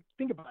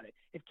think about it.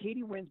 If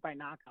Katie wins by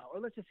knockout, or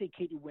let's just say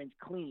Katie wins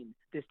clean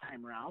this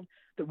time around,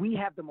 that we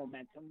have the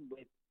momentum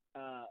with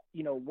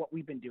what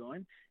we've been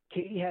doing.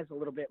 Katie has a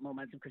little bit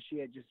momentum because she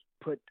had just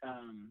put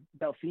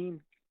Delphine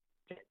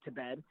to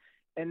bed.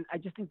 And I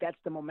just think that's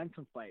the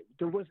momentum fight.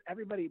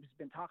 Everybody's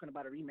been talking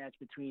about a rematch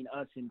between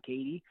us and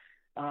Katie.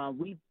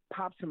 We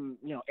popped some,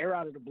 air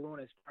out of the balloon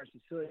as far as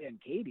Cecilia and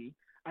Katie.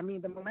 I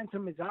mean, the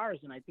momentum is ours,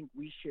 and I think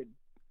we should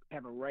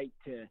have a right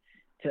to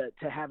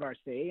have our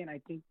say. And I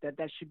think that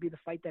should be the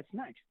fight that's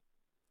next.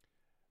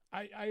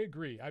 I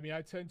agree.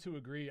 I tend to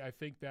agree. I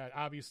think that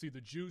obviously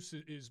the juice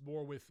is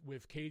more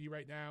with Katie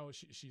right now.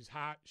 She's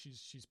hot.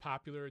 She's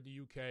popular in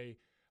the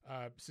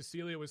UK.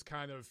 Cecilia was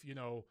kind of,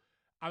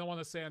 I don't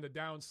want to say on the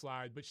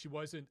downslide, but she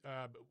wasn't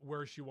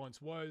where she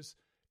once was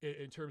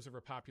in terms of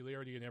her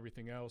popularity and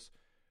everything else.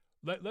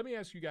 Let me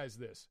ask you guys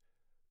this.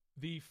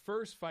 The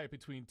first fight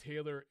between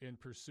Taylor and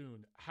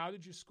Persoon, how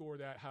did you score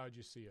that? How did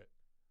you see it?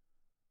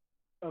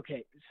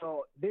 Okay,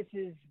 so this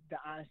is the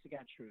honest to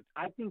God truth.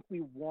 I think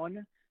we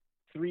won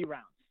 3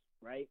 rounds,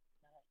 right?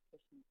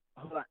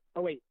 Hold on.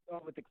 Oh, wait.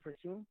 Oh, with the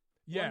Persoon?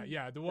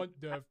 Yeah.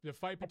 The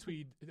fight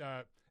between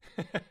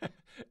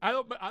I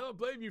don't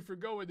blame you for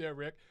going there,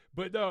 Rick.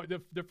 But no,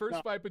 the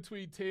first fight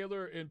between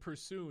Taylor and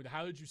Persoon,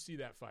 how did you see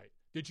that fight?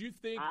 Did you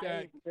think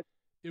that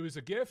it was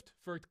a gift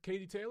for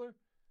Katie Taylor?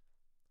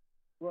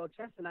 Well,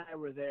 Jess and I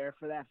were there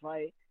for that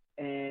fight,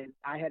 and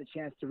I had a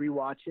chance to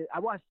rewatch it.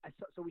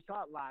 So we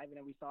saw it live, and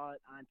then we saw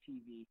it on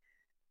TV.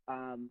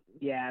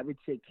 I would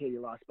say Katie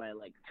lost by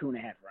like 2.5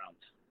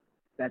 rounds.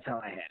 That's how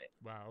I had it.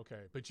 Wow.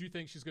 Okay, but you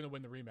think she's going to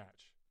win the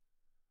rematch?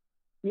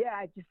 Yeah,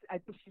 I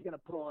think she's going to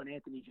pull an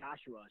Anthony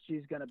Joshua.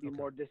 She's going to be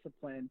more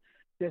disciplined,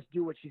 just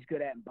do what she's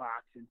good at in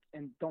box,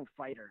 and don't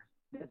fight her.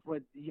 That's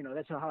what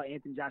that's how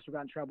Anthony Joshua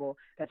got in trouble.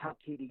 That's how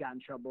Katie got in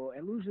trouble.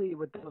 And usually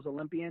with those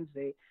Olympians,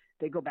 they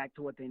go back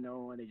to what they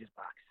know and they just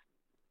box.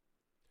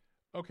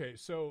 Okay,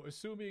 so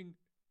assuming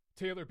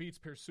Taylor beats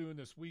Persoon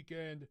this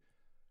weekend,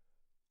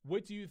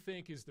 what do you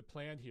think is the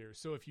plan here?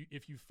 So if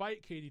you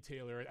fight Katie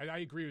Taylor, and I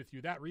agree with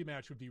you, that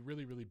rematch would be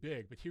really, really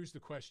big. But here's the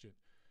question.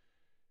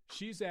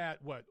 She's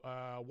at,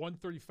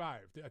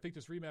 135. I think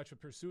this rematch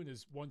with Persoon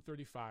is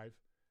 135.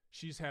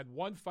 She's had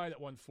one fight at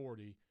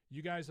 140.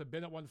 You guys have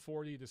been at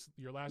 140.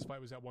 Your last fight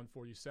was at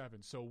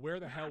 147. So where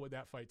the hell would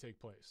that fight take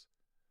place?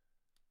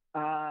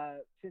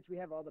 Since we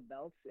have all the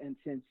belts and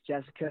since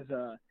Jessica's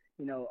a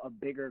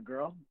bigger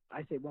girl,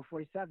 I say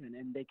 147,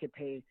 and they could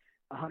pay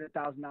 $100,000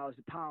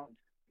 a pound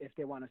if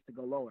they want us to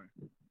go lower.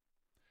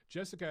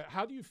 Jessica,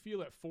 how do you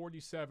feel at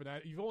 47?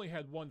 You've only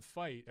had one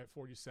fight at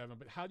 47,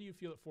 but how do you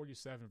feel at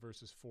 47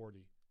 versus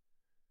 40?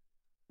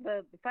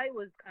 The fight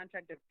was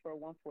contracted for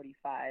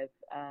 145,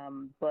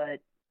 but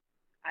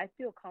I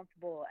feel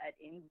comfortable at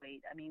any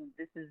weight.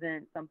 This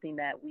isn't something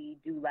that we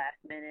do last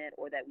minute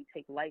or that we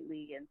take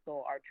lightly, and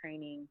so our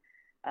training,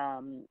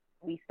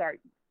 we start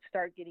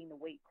getting the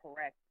weight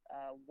correct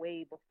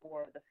way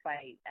before the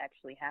fight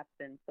actually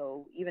happens.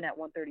 So even at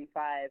 135,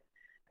 I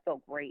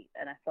felt great,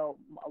 and I felt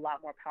a lot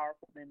more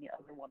powerful than the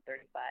other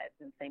 135s.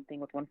 And same thing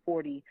with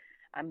 140.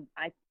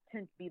 I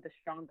tend to be the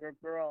stronger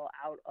girl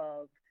out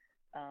of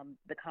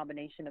the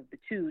combination of the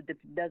two. It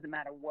doesn't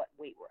matter what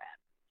weight we're at.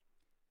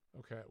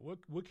 Okay.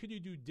 What could you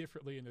do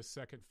differently in the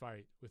second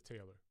fight with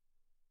Taylor?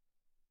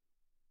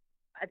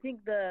 I think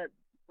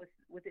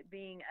with it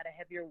being at a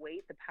heavier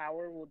weight, the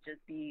power will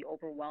just be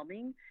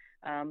overwhelming.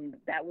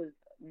 That was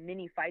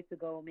many fights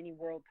ago, many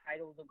world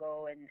titles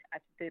ago, and I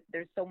think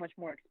there's so much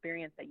more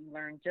experience that you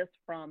learn just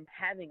from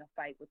having a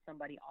fight with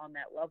somebody on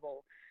that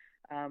level.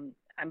 I'm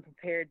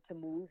prepared to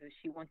move if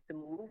she wants to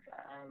move.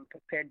 I'm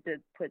prepared to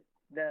put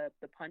the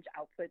punch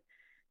output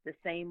the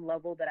same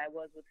level that I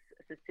was with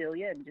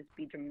Cecilia and just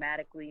be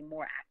dramatically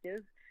more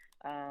active.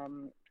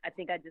 I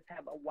think I just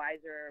have a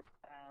wiser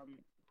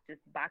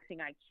just boxing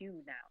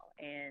IQ now.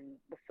 And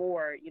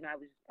before,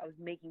 I was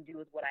making do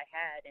with what I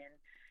had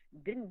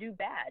and didn't do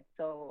bad.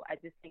 So I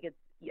just think it's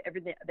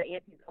everything. The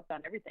ante's up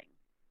on everything.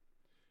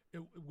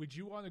 Would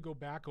you want to go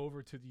back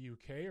over to the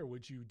UK, or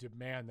would you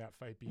demand that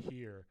fight be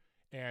here?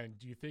 And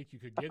do you think you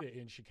could get it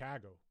in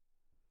Chicago?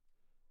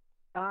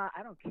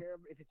 I don't care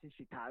if it's in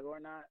Chicago or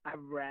not. I'd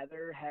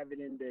rather have it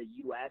in the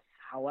U.S.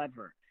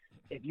 However,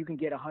 if you can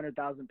get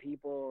 100,000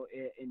 people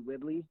in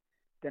Wembley,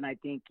 then I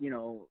think,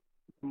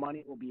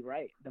 money will be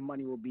right. The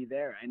money will be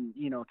there. And,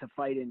 to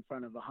fight in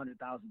front of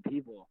 100,000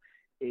 people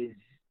is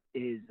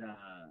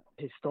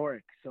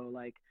historic. So,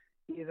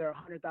 either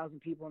 100,000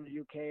 people in the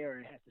UK or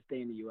it has to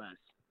stay in the U.S.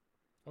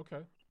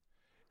 Okay.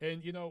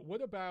 And,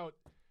 what about,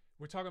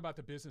 we're talking about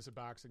the business of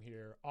boxing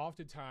here.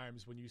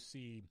 Oftentimes when you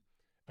see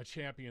a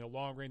champion, a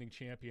long-reigning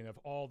champion of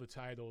all the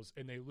titles,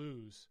 and they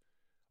lose,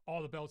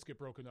 all the belts get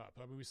broken up.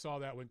 I mean, we saw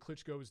that when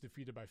Klitschko was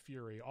defeated by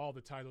Fury. All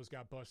the titles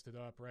got busted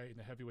up, right, in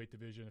the heavyweight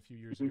division a few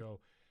years ago.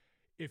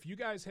 If you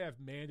guys have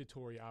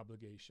mandatory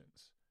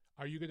obligations,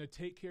 are you going to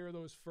take care of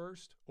those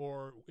first,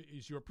 or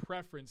is your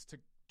preference to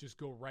just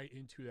go right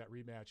into that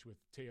rematch with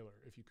Taylor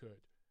if you could?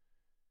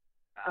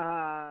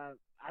 I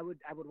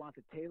would want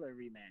the Taylor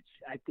rematch.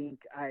 I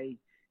think I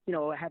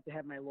have to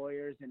have my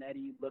lawyers and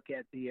Eddie look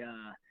at the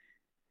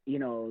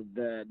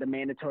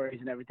mandatories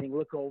and everything,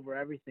 look over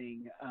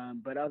everything.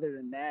 But other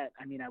than that,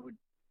 I mean,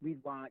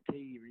 we'd want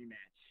Katie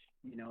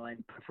rematch,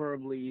 and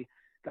preferably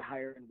the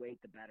higher in weight,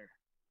 the better.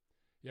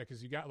 Yeah,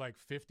 because you got like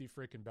 50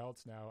 freaking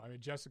belts now. I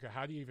mean, Jessica,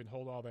 how do you even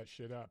hold all that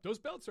shit up? Those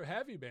belts are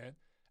heavy, man.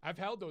 I've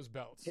held those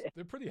belts.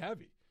 They're pretty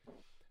heavy.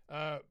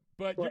 But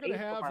you're going to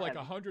have like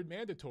 100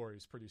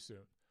 mandatories pretty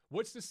soon.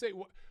 What's to say?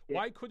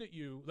 Why couldn't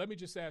you? Let me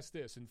just ask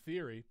this. In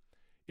theory,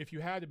 if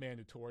you had a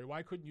mandatory,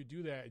 why couldn't you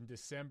do that in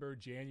December,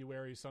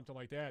 January, something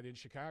like that in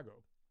Chicago?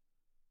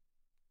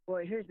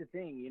 Well, here's the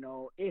thing.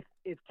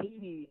 If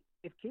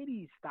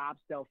Katie stops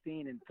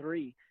Delphine in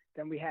 3,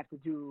 then we have to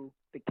do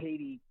the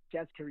Katie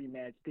Jessica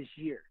rematch this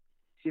year.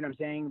 See what I'm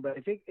saying? But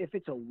if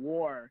it's a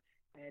war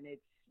and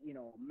it's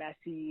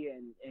messy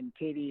and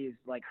Katie is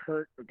like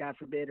hurt or God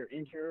forbid or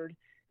injured,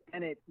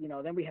 and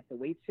then we have to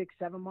wait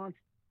 6-7 months.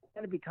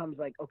 Then it becomes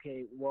like,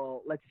 okay,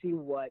 well, let's see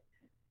what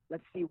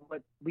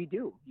we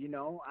do.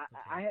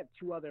 I have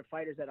 2 other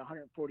fighters at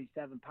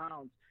 147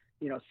 pounds.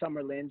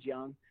 Summer Lynn's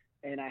young,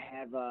 and I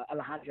have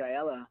Alejandra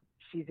Ayala.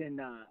 She's in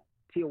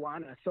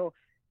Tijuana. So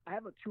I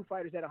have 2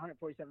 fighters at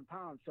 147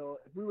 pounds. So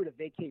if we were to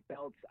vacate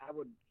belts, I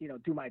would,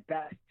 do my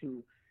best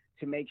to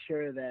make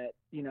sure that,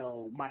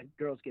 my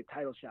girls get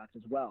title shots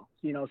as well.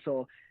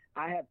 So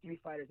I have 3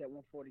 fighters at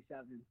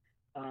 147.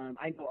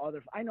 I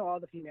know all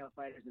the female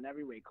fighters in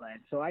every weight class.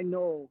 So I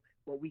know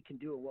what we can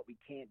do and what we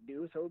can't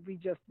do. So it would be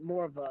just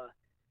more of a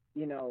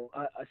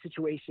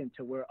situation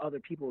to where other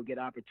people will get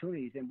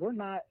opportunities, and we're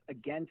not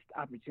against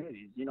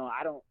opportunities.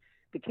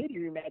 The Katie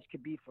rematch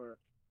could be for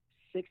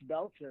 6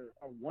 belts or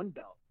 1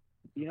 belt.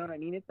 You know what I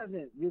mean? It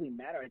doesn't really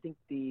matter. I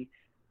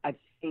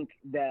think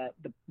that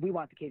we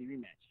want the Katie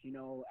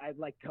rematch. I'd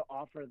like to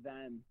offer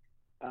them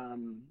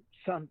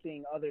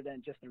something other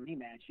than just a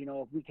rematch.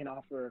 If we can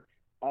offer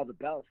all the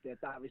belts,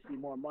 that's obviously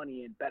more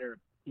money and better.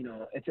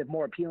 It's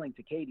more appealing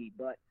to Katie,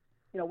 but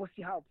we'll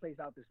see how it plays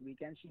out this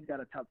weekend. She's got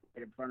a tough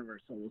fight in front of her,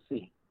 so we'll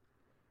see.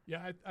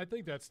 Yeah, I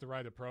think that's the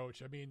right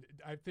approach. I mean,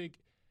 I think,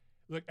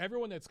 look,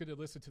 everyone that's going to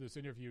listen to this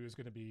interview is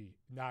going to be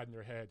nodding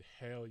their head,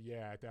 hell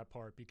yeah, at that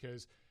part,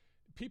 because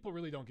people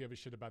really don't give a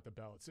shit about the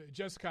belts.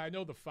 Jessica, I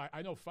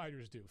know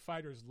fighters do.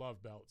 Fighters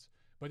love belts,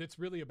 but it's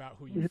really about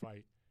who you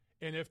fight.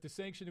 And if the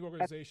sanctioning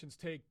organizations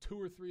take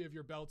 2 or 3 of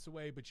your belts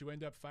away, but you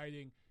end up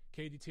fighting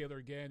Katie Taylor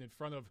again in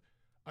front of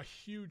a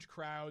huge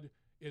crowd,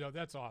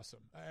 that's awesome.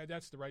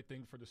 That's the right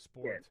thing for the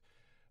sport.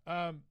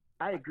 Yeah.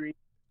 I agree.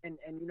 And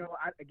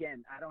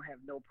I don't have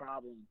no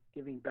problem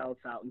giving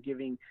belts out and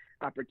giving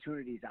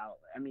opportunities out.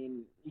 I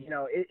mean,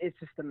 it's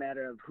just a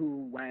matter of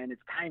who, when.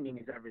 It's timing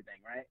is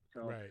everything, right?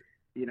 So, right.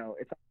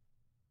 It's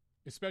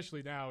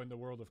especially now in the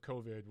world of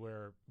COVID,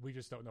 where we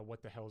just don't know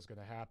what the hell is going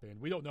to happen.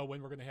 We don't know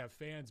when we're going to have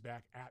fans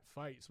back at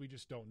fights. We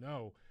just don't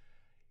know.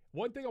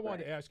 One thing I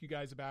wanted to ask you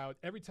guys about,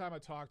 every time I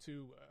talk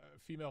to a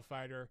female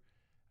fighter,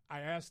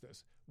 I ask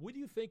this: what do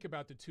you think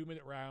about the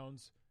 2-minute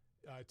rounds,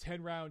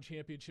 10-round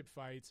championship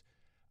fights?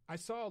 I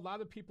saw a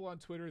lot of people on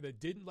Twitter that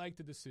didn't like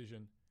the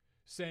decision,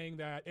 saying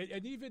that,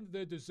 and even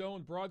the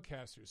DAZN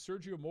broadcasters,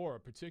 Sergio Mora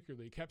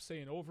particularly, kept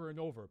saying over and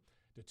over,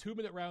 the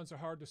 2-minute rounds are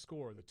hard to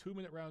score. The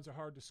 2-minute rounds are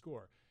hard to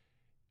score.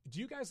 Do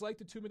you guys like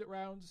the 2-minute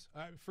rounds?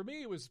 For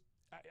me, it was,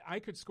 I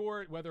could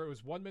score it whether it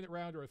was 1-minute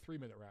round or a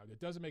 3-minute round. It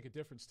doesn't make a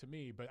difference to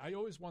me, but I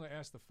always want to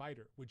ask the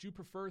fighter, would you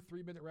prefer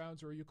 3-minute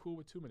rounds, or are you cool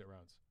with 2-minute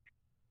rounds?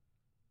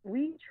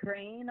 We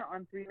train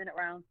on 3-minute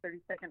rounds,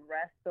 30-second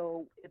rest.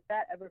 So if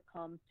that ever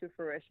comes to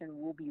fruition,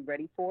 we'll be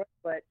ready for it.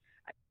 But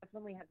I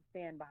definitely have to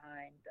stand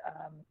behind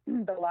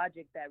the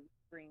logic that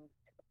brings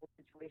to the whole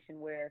situation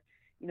where,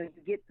 you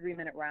get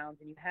 3-minute rounds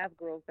and you have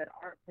girls that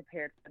aren't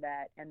prepared for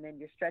that. And then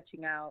you're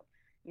stretching out,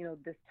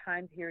 this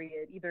time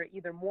period,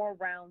 either more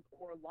rounds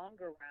or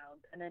longer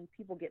rounds. And then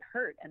people get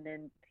hurt. And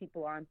then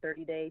people are on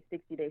 30-day,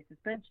 60-day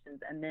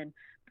suspensions. And then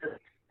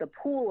the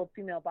pool of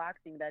female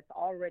boxing that's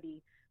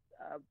already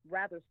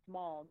rather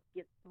small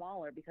gets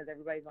smaller because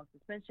everybody's on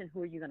suspension.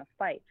 Who are you going to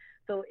fight?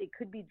 So it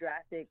could be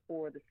drastic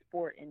for the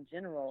sport in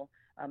general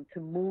to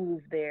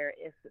move there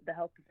if the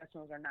health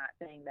professionals are not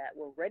saying that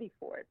we're ready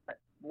for it. But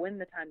when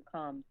the time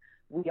comes,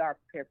 we are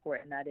prepared for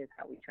it, and that is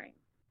how we train.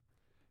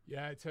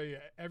 Yeah, I tell you,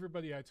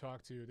 everybody I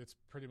talk to, that's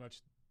pretty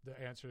much the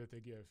answer that they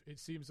give. It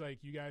seems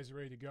like you guys are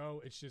ready to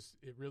go. It's just,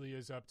 it really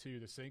is up to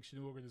the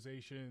sanctioning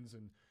organizations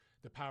and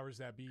the powers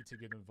that be to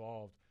get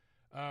involved.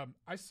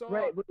 I saw.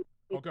 Right.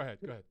 Oh, go ahead.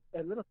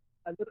 A little.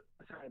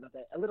 Sorry about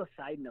that. A little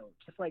side note.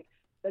 Just like,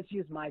 let's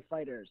use my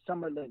fighter,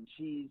 Summer Lynn.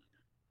 She's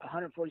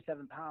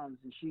 147 pounds,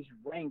 and she's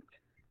ranked.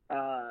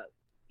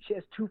 She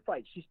has 2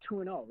 fights. She's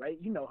 2-0, right?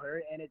 You know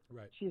her, and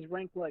she's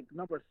ranked like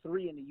number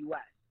 3 in the U.S.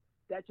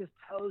 That just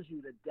tells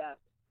you the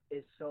depth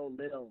is so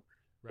little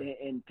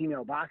in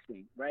female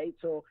boxing, right?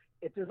 So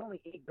if there's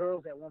only 8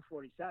 girls at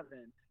 147,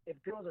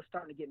 if girls are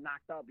starting to get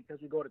knocked out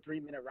because we go to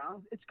 3-minute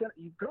rounds,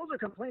 girls are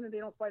complaining they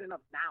don't fight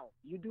enough now.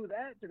 You do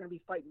that, they're going to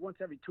be fighting once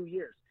every 2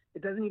 years.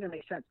 It doesn't even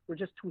make sense. We're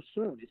just too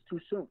soon. It's too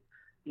soon.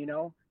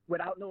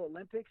 Without no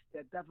Olympics,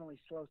 that definitely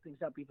slows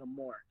things up even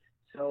more.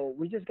 So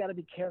we just got to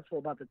be careful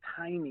about the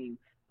timing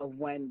of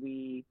when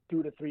we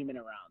do the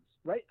 3-minute rounds,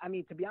 right? I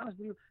mean, to be honest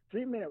with you,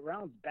 3-minute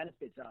rounds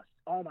benefits us,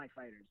 all my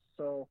fighters.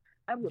 So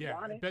I would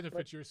want it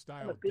benefits your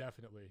style,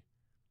 definitely.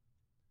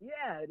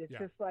 Yeah, it's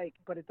just like,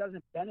 but it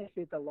doesn't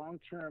benefit the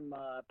long-term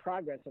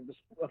progress of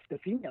the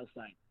female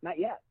side. Not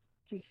yet.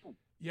 Too soon.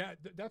 Yeah,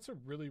 that's a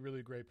really,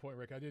 really great point,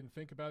 Rick. I didn't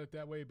think about it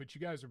that way, but you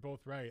guys are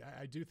both right.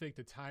 I do think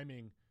the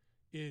timing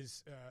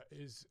is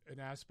an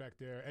aspect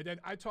there. And then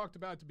I talked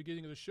about at the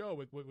beginning of the show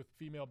with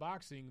female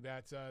boxing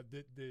that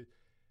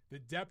the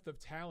depth of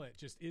talent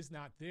just is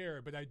not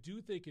there, but I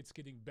do think it's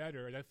getting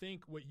better. And I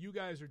think what you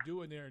guys are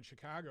doing there in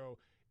Chicago,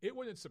 it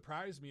wouldn't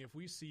surprise me if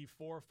we see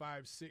 4,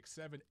 5, 6,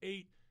 7,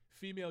 8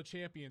 female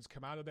champions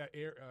come out of that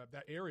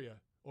area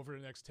over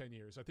the next 10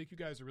 years. I think you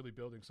guys are really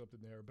building something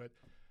there. But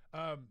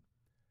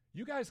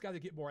you guys got to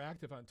get more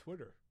active on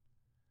Twitter.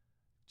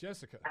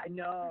 Jessica. I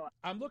know.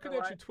 I'm looking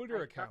at your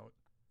Twitter account.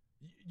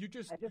 You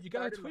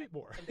got to tweet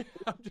more.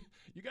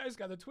 You guys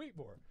got to tweet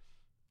more.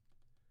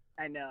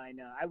 I know.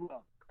 I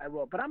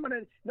will. But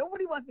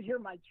nobody wants to hear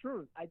my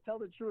truth. I tell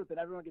the truth and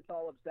everyone gets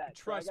all upset.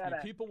 Trust me,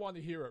 people want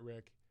to hear it,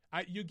 Rick.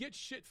 You get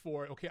shit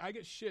for it. Okay. I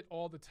get shit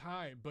all the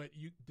time, but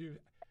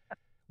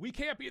we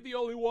can't be the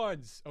only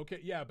ones. Okay.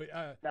 Yeah. But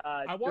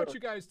I want you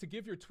guys to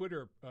give your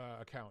Twitter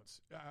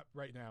accounts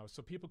right now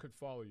so people could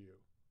follow you.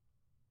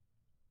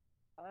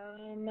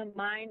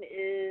 Mine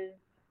is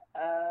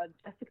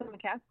Jessica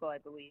McCaskill, I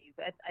believe.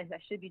 I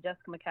should be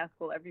Jessica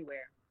McCaskill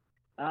everywhere.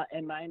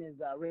 And mine is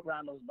Rick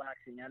Ramos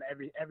Boxing on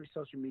every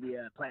social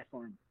media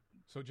platform.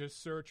 So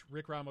just search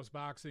Rick Ramos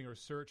Boxing or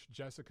search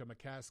Jessica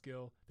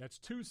McCaskill. That's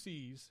 2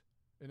 C's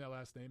in that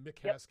last name,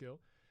 McCaskill.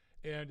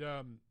 Yep.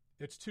 And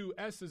it's 2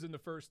 S's in the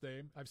first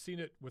name. I've seen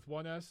it with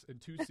 1 S and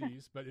 2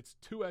 C's, but it's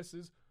 2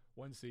 S's,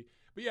 1 C.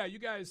 But yeah, you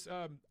guys,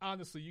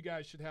 honestly, you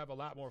guys should have a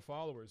lot more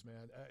followers,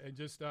 man. And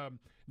just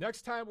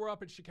next time we're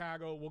up in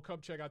Chicago, we'll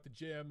come check out the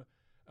gym.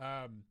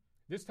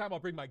 This time I'll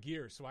bring my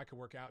gear so I can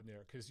work out in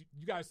there because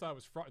you guys thought I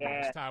was fronting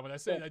this time when I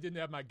said I didn't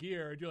have my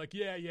gear. And you're like,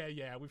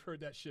 yeah, we've heard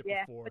that shit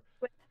before.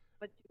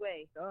 But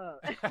wait.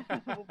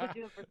 We'll put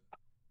you in for...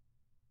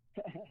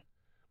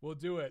 We'll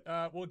do it.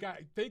 Well,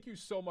 guys, thank you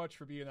so much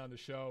for being on the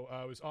show.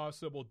 It was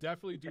awesome. We'll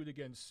definitely do it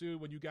again soon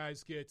when you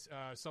guys get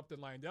something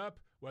lined up,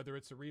 whether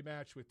it's a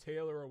rematch with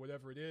Taylor or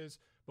whatever it is.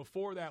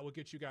 Before that, we'll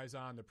get you guys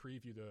on to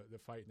preview the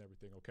fight and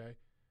everything, okay?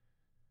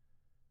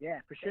 Yeah,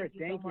 for sure.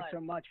 Thank you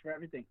so much for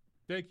everything.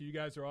 Thank you. You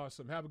guys are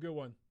awesome. Have a good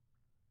one.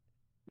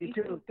 You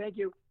too. Thank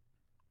you.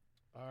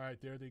 All right,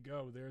 there they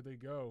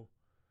go.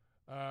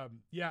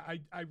 Yeah,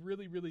 I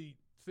really, really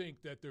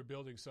think that they're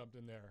building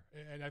something there.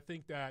 And I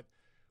think that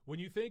when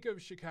you think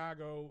of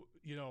Chicago,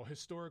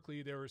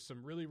 historically there were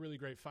some really, really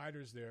great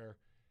fighters there.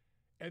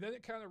 And then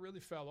it kind of really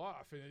fell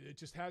off. And it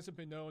just hasn't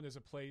been known as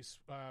a place.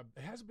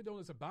 It hasn't been known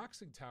as a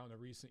boxing town in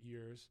recent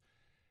years.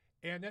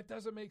 And that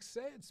doesn't make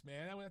sense,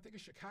 man. When I think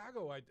of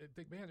Chicago, I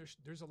think, man,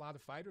 there's a lot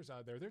of fighters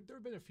out there. There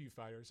have been a few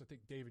fighters. I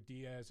think David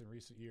Diaz in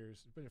recent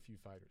years, there's been a few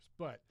fighters.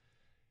 But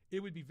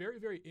it would be very,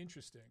 very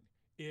interesting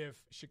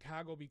if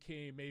Chicago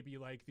became maybe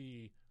like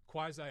the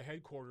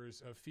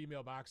quasi-headquarters of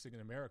female boxing in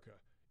America.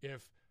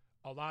 If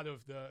a lot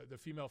of the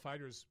female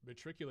fighters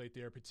matriculate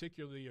there,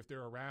 particularly if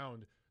they're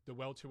around the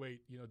welterweight,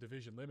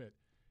 division limit,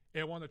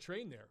 and want to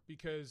train there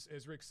because,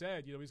 as Rick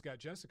said, he's got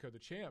Jessica, the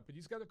champ, but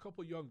he's got a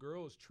couple young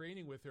girls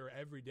training with her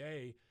every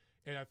day.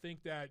 And I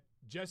think that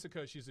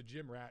Jessica, she's a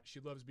gym rat.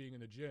 She loves being in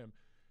the gym.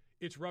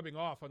 It's rubbing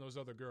off on those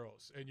other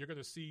girls. And you're going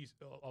to see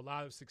a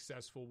lot of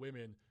successful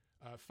women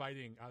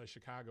fighting out of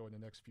Chicago in the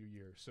next few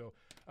years. So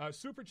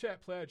Super Chat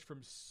pledge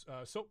from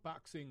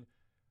Soapboxing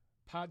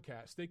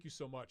Podcast. Thank you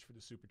so much for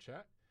the Super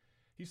Chat.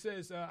 He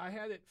says, I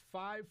had it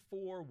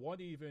 5-4, 1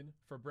 even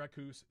for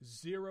Breckhus,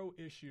 0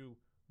 issue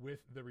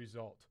with the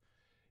result.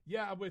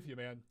 Yeah, I'm with you,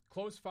 man.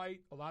 Close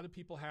fight. A lot of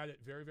people had it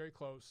very, very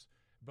close.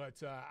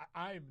 But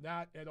I'm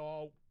not at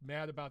all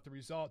mad about the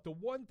result. The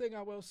one thing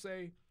I will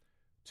say,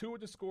 2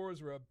 of the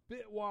scores were a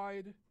bit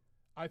wide.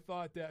 I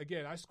thought that,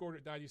 again, I scored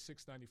at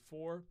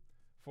 96-94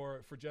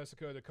 for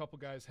Jessica. A couple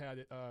guys had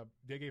it.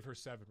 They gave her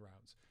 7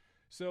 rounds.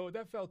 So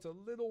that felt a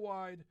little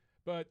wide.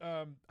 But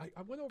I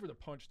went over the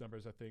punch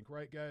numbers, I think,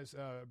 right, guys?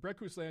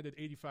 Breckhus landed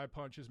 85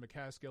 punches,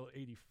 McCaskill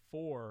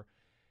 84.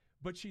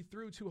 But she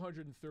threw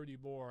 230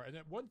 more. And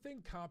one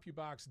thing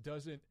CompuBox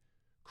doesn't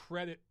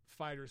credit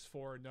fighters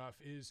for enough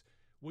is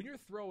when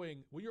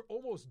you're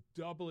almost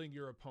doubling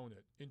your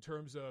opponent in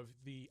terms of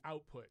the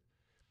output,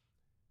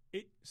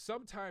 it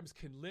sometimes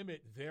can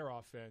limit their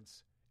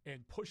offense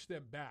and push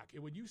them back.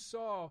 And when you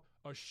saw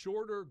a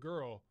shorter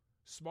girl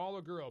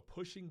smaller girl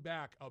pushing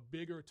back a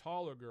bigger,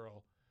 taller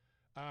girl,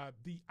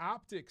 the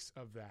optics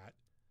of that,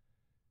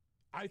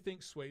 I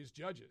think, sways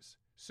judges.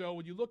 So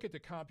when you look at the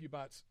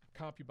CompuBox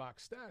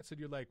stats and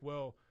you're like,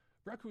 well,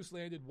 Breckhus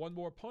landed one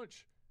more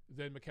punch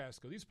than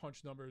McCaskill. These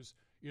punch numbers,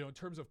 in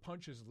terms of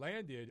punches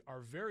landed, are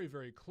very,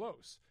 very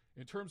close.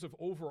 In terms of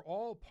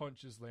overall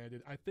punches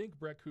landed, I think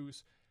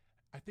Breckhus,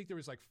 there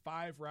was like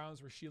 5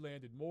 rounds where she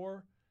landed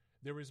more.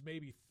 There was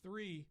maybe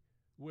 3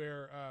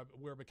 where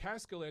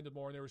McCaskill landed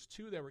more, and there was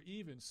 2 that were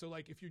even. So,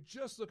 like, if you're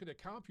just looking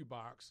at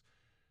CompuBox,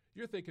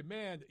 you're thinking,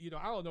 man,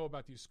 I don't know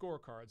about these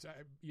scorecards.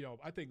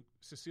 I think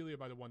Cecilia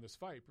might have won this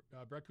fight.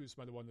 Breckhus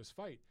might have won this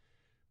fight.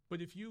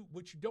 But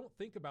what you don't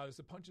think about is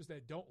the punches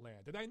that don't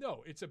land. And I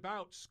know it's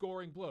about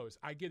scoring blows.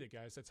 I get it,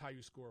 guys. That's how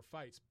you score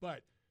fights.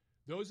 But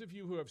those of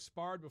you who have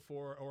sparred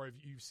before, or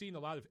if you've seen a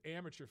lot of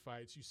amateur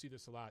fights, you see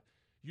this a lot.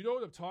 You know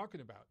what I'm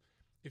talking about.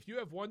 If you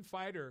have one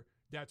fighter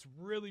that's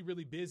really,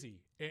 really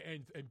busy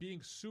and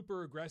being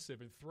super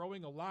aggressive and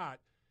throwing a lot,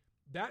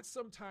 that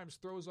sometimes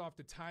throws off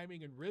the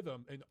timing and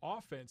rhythm and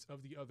offense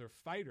of the other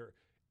fighter.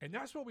 And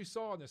that's what we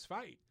saw in this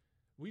fight.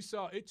 We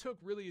saw it took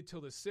really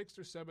until the 6th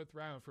or 7th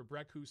round for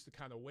Breckhus to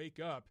kind of wake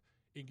up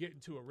and get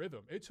into a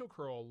rhythm. It took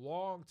her a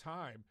long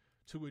time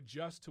to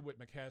adjust to what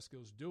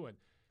McCaskill's doing.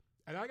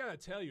 And I got to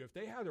tell you, if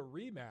they had a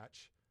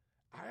rematch,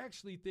 I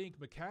actually think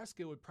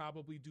McCaskill would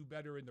probably do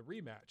better in the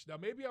rematch. Now,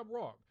 maybe I'm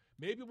wrong.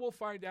 Maybe we'll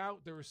find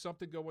out there was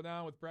something going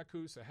on with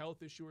Breckhus, a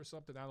health issue or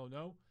something. I don't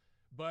know.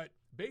 But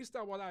based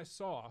on what I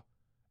saw,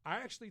 I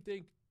actually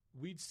think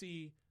we'd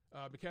see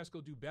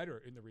McCaskill do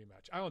better in the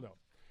rematch. I don't know.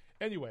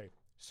 Anyway,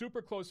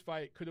 super close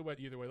fight. Could have went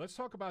either way. Let's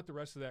talk about the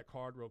rest of that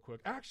card real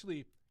quick.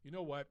 Actually, you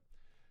know what?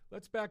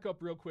 Let's back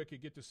up real quick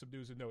and get to some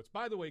news and notes.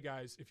 By the way,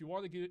 guys, if you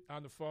want to get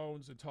on the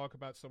phones and talk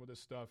about some of this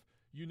stuff,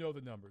 you know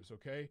the numbers,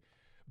 okay?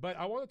 But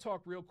I want to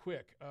talk real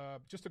quick,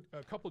 just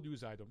a couple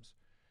news items.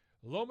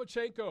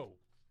 Lomachenko,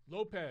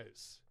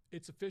 Lopez,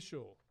 it's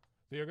official.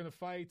 They are going to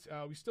fight.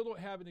 We still don't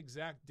have an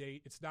exact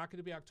date. It's not going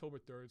to be October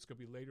 3rd. It's going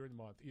to be later in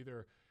the month,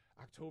 either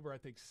October,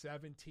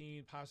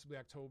 17, possibly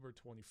October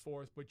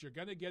 24th. But you're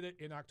going to get it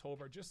in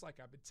October, just like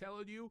I've been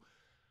telling you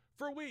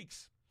for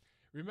weeks.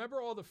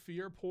 Remember all the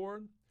fear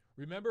porn?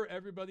 Remember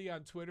everybody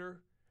on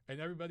Twitter and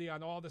everybody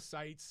on all the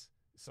sites,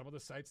 some of the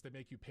sites that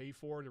make you pay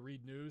for to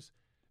read news,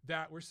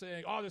 that were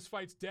saying, oh, this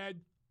fight's dead.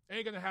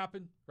 Ain't going to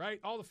happen, right?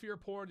 All the fear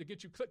porn to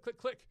get you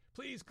click.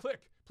 Please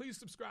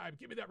subscribe.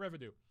 Give me that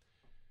revenue.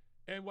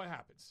 And what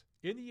happens?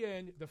 In the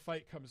end, the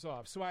fight comes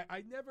off. So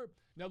I never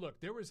 – now, look,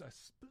 there was a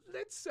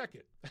split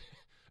second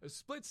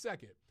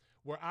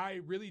where I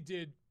really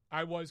did –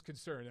 I was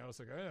concerned. I was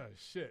like, oh,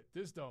 shit,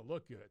 this don't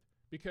look good.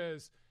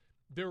 Because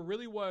there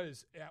really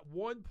was, at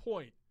one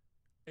point,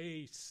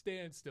 a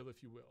standstill,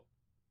 if you will,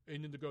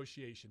 in the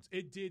negotiations.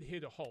 It did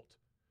hit a halt.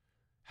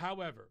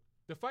 However,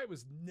 the fight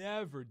was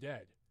never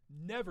dead.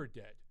 Never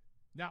dead.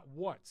 Not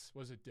once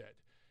was it dead.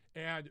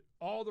 And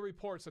all the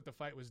reports that the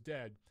fight was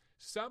dead –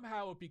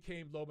 somehow it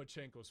became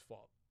Lomachenko's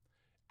fault.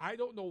 I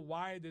don't know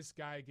why this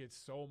guy gets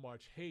so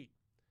much hate,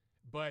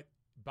 but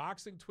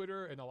boxing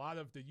Twitter and a lot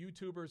of the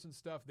YouTubers and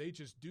stuff, they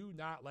just do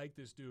not like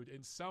this dude.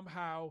 And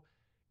somehow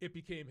it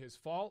became his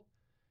fault.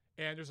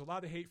 And there's a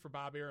lot of hate for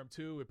Bob Arum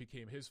too. It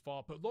became his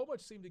fault. But Lomach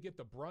seemed to get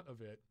the brunt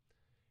of it.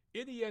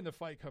 In the end, the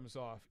fight comes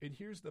off. And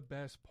here's the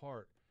best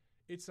part.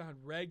 It's on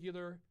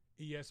regular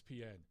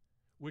ESPN,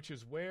 which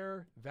is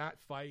where that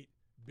fight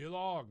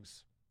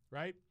belongs,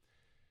 right?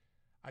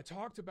 I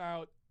talked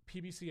about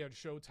PBC on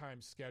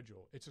Showtime's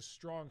schedule. It's a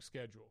strong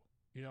schedule,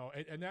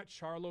 and that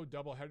Charlo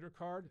doubleheader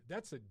card,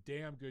 that's a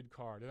damn good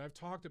card. And I've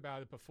talked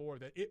about it before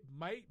that it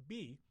might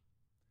be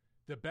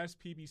the best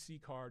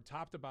PBC card,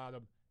 top to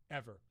bottom,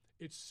 ever.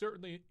 It's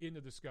certainly in the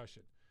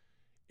discussion.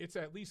 It's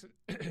at least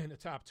in the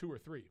top 2 or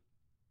 3.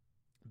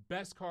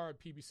 Best card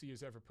PBC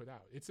has ever put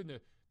out. It's in the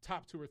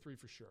top 2 or 3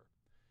 for sure.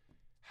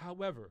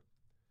 However,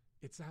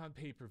 it's on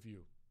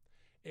pay-per-view.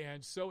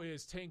 And so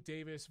is Tank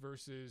Davis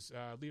versus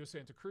Leo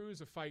Santa Cruz,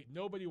 a fight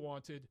nobody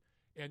wanted,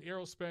 and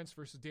Errol Spence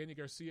versus Danny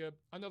Garcia,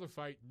 another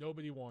fight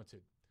nobody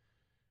wanted.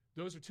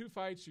 Those are 2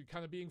 fights you're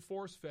kind of being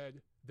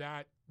force-fed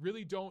that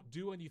really don't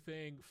do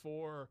anything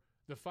for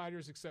the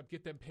fighters except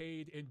get them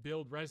paid and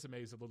build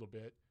resumes a little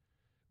bit,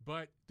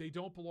 but they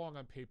don't belong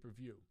on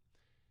pay-per-view.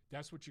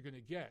 That's what you're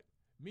going to get.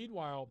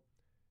 Meanwhile,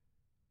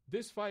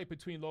 this fight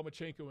between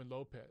Lomachenko and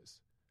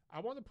Lopez,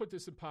 I want to put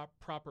this in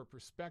proper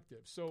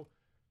perspective. So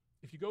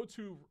if you go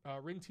to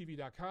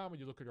ringtv.com and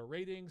you look at our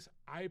ratings,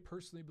 I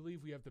personally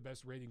believe we have the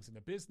best ratings in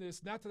the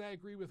business. Not that I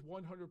agree with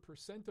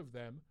 100% of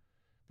them,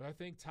 but I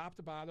think top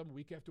to bottom,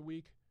 week after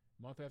week,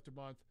 month after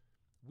month,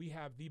 we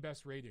have the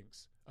best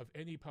ratings of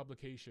any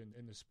publication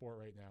in the sport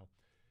right now.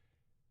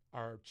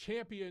 Our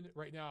champion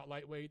right now at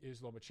lightweight is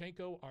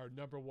Lomachenko. Our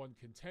number 1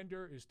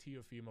 contender is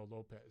Teofimo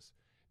Lopez.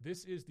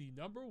 This is the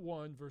number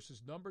 1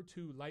 versus number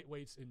 2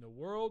 lightweights in the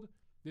world.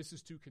 This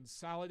is to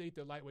consolidate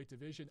the lightweight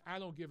division. I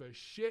don't give a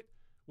shit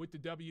what the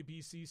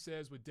WBC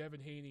says with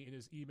Devin Haney in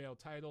his email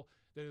title.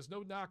 There is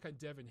no knock on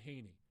Devin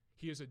Haney.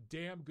 He is a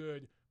damn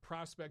good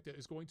prospect that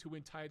is going to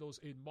win titles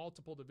in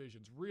multiple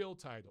divisions, real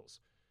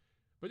titles.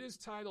 but his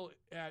title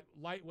at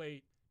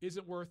lightweight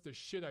isn't worth the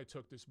shit I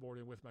took this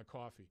morning with my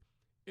coffee.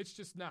 It's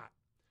just not.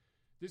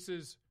 This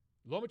is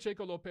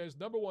Lomachenko Lopez,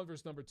 number 1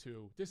 versus number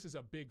 2. This is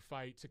a big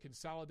fight to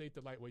consolidate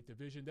the lightweight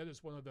division. That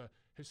is one of the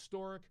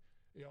historic,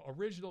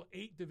 original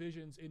 8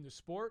 divisions in the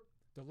sport.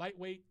 The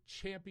lightweight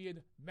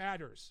champion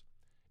matters.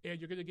 And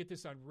you're going to get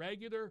this on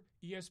regular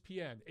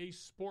ESPN, a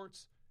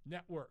sports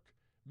network.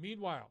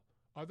 Meanwhile,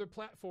 other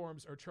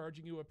platforms are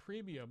charging you a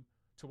premium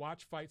to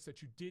watch fights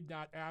that you did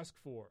not ask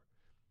for.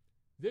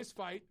 This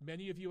fight,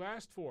 many of you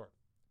asked for.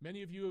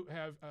 Many of you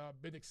have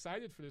been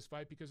excited for this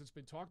fight because it's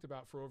been talked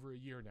about for over a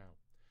year now.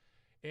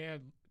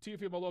 And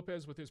Teofimo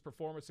Lopez, with his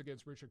performance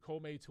against Richard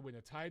Commey to win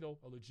a title,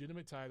 a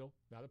legitimate title,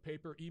 not a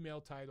paper email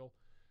title,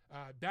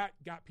 that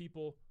got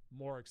people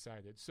more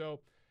excited. So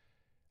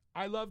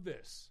I love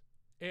this.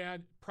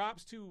 And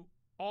props to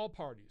all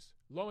parties,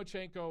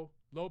 Lomachenko,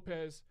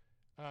 Lopez,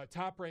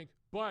 Top Rank,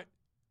 but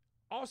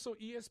also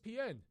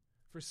ESPN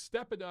for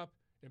stepping up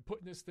and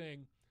putting this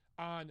thing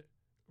on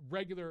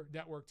regular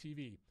network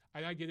TV.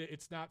 And I get it,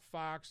 it's not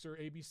Fox or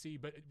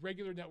ABC, but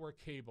regular network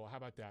cable. How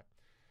about that?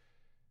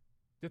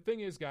 The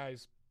thing is,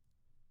 guys,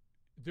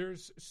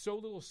 there's so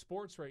little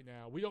sports right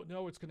now. We don't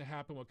know what's going to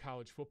happen with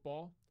college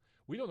football.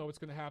 We don't know what's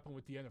going to happen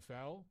with the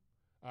NFL.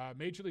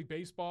 Major League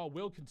Baseball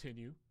will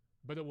continue,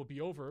 but it will be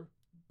over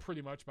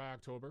pretty much by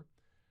October.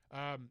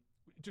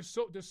 There's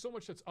so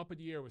much that's up in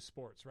the air with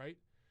sports, right?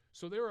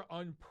 So there are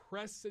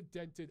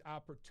unprecedented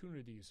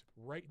opportunities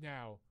right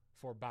now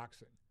for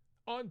boxing.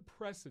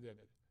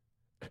 Unprecedented.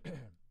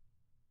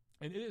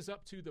 And it is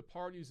up to the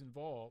parties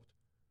involved,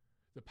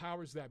 the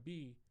powers that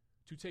be,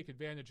 to take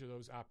advantage of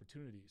those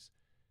opportunities.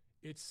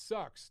 It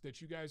sucks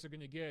that you guys are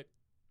going to get,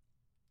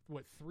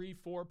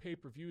 3-4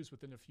 pay-per-views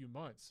within a few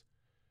months.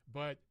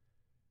 But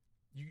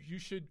you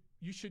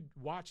should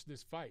watch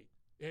this fight.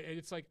 And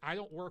it's like, I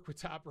don't work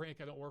with Top Rank.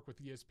 I don't work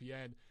with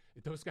ESPN.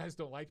 Those guys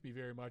don't like me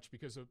very much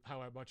because of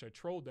how much I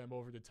trolled them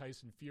over the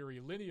Tyson Fury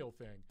lineal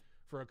thing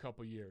for a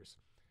couple years.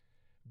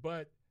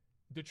 But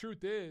the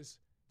truth is,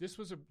 this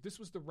was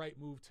the right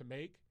move to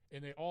make,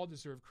 and they all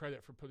deserve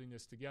credit for putting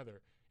this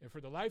together. And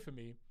for the life of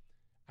me,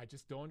 I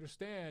just don't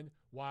understand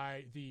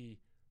why the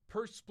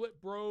purse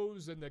split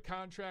bros and the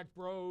contract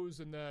bros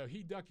and the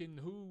he ducking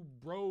who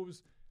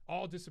bros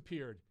all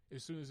disappeared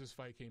as soon as this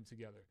fight came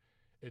together.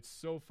 It's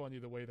so funny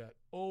the way that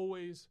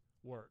always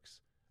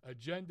works.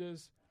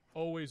 Agendas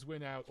always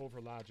win out over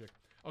logic.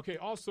 Okay,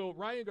 also,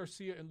 Ryan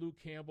Garcia and Luke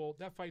Campbell,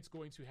 that fight's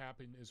going to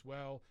happen as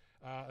well.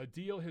 A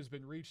deal has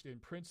been reached in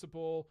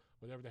principle,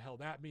 whatever the hell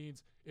that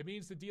means. It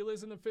means the deal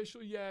isn't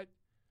official yet,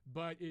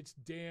 but it's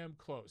damn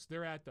close.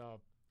 They're at the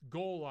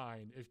goal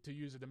line, if to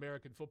use an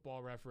American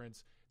football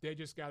reference. They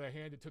just got to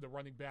hand it to the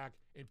running back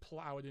and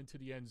plow it into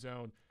the end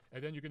zone,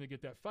 and then you're going to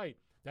get that fight.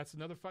 That's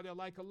another fight I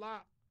like a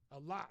lot,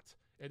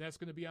 and that's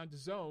going to be on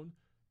DAZN.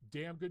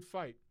 Damn good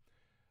fight.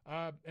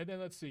 And then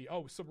let's see.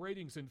 Oh, some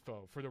ratings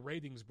info for the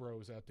ratings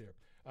bros out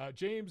there.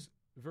 James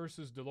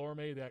versus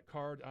Delorme, that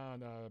card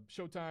on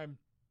Showtime.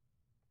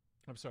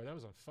 I'm sorry, that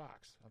was on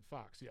Fox. On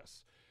Fox,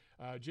 yes.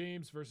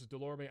 James versus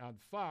Delorme on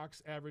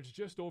Fox averaged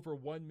just over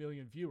 1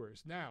 million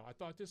viewers. Now, I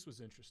thought this was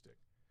interesting.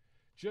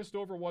 Just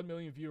over 1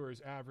 million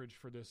viewers average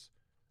for this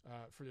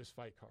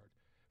fight card.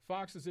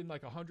 Fox is in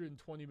like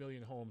 120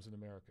 million homes in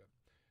America.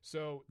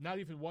 So not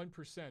even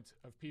 1%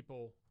 of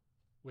people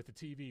with a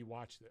TV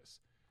watch this.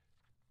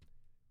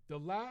 The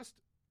last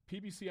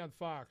PBC on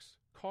Fox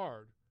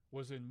card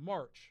was in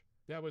March.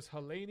 That was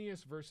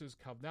Helenius versus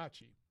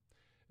Kavnachi.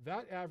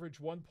 That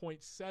averaged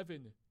 1.7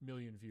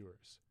 million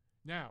viewers.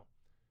 Now,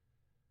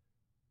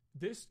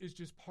 this is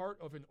just part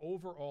of an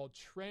overall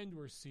trend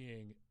we're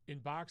seeing in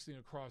boxing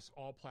across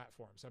all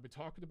platforms. I've been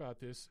talking about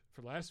this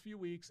for the last few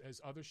weeks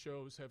as other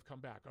shows have come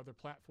back. Other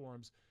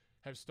platforms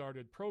have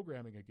started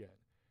programming again.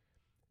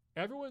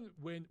 Everyone,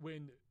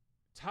 when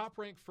Top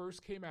Rank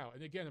first came out,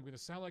 and again, I'm going to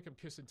sound like I'm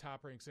kissing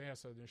Top Rank's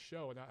ass on this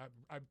show, and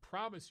I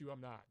promise you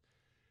I'm not.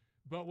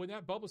 But when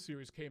that Bubble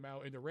Series came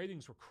out and the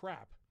ratings were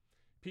crap,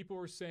 people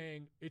were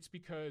saying it's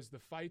because the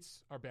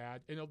fights are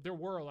bad, and there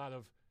were a lot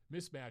of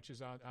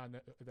mismatches on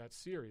that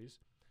series.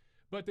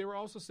 But they were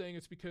also saying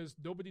it's because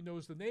nobody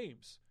knows the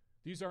names.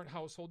 These aren't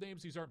household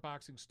names. These aren't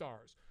boxing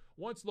stars.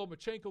 Once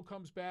Lomachenko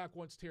comes back,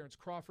 once Terrence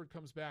Crawford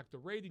comes back, the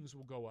ratings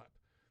will go up.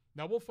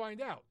 Now, we'll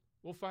find out.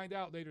 We'll find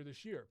out later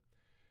this year.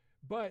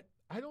 But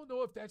I don't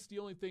know if that's the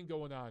only thing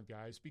going on,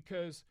 guys,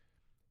 because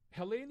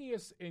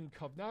Helenius and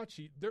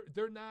Kavnachi,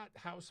 they're not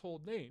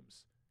household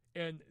names.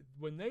 And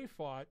when they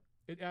fought,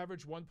 it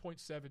averaged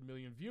 1.7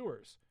 million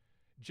viewers.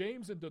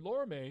 James and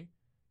Delorme,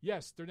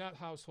 yes, they're not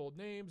household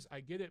names.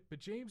 I get it. But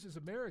James is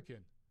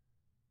American.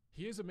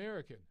 He is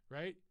American,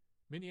 right?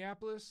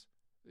 Minneapolis.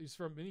 He's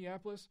from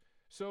Minneapolis.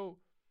 So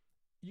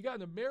you got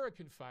an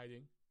American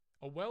fighting,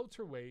 a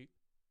welterweight,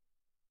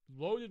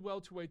 loaded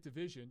welterweight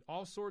division,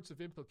 all sorts of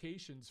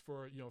implications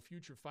for,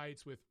 future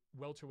fights with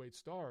welterweight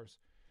stars.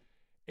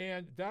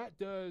 And that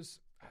does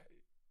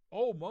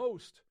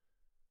almost,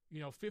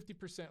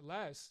 50%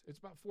 less. It's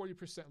about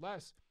 40%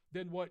 less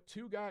than what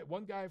two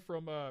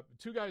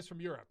guys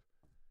from Europe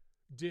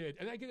did.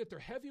 And I get it, they're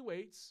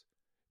heavyweights,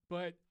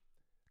 But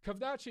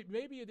Kovnacki,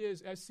 maybe it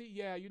is SC.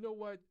 Yeah, you know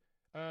what?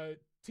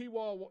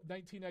 T-Wall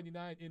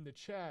 1999 in the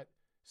chat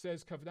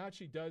says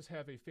Kovnacki does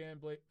have a fan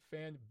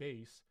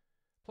base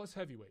plus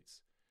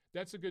heavyweights.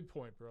 That's a good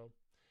point, bro.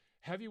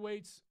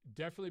 Heavyweights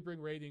definitely bring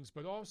ratings,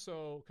 but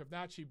also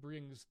Kovnacki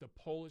brings the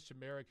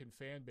Polish-American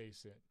fan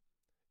base in.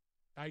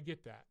 I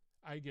get that.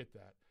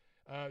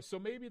 So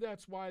maybe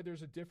that's why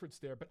there's a difference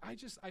there. But I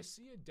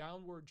see a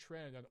downward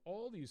trend on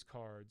all these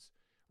cards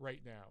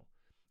right now.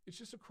 It's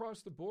just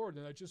across the board,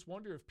 and I just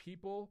wonder if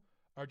people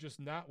are just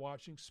not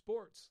watching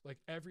sports like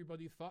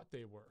everybody thought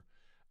they were.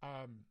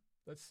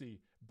 Let's see.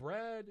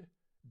 Brad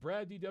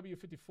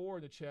DW54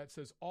 in the chat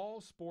says,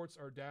 all sports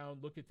are down.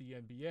 Look at the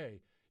NBA.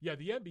 Yeah,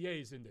 the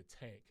NBA is in the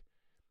tank.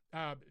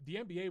 The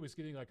NBA was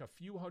getting like a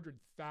few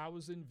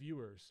 100,000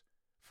 viewers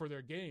for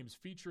their games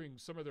featuring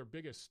some of their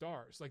biggest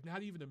stars, like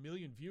not even 1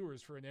 million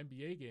viewers for an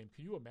NBA game.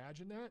 Can you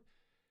imagine that?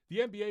 The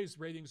NBA's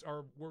ratings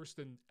are worse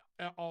than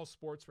all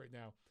sports right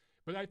now.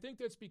 But I think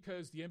that's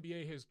because the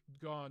NBA has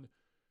gone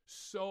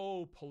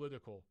so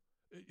political.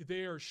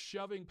 They are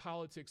shoving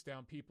politics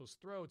down people's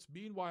throats.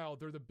 Meanwhile,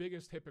 they're the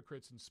biggest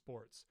hypocrites in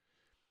sports.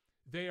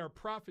 They are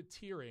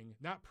profiteering,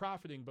 not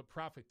profiting, but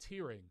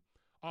profiteering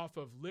off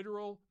of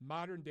literal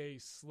modern-day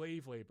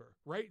slave labor.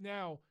 Right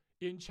now,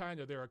 in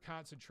China, there are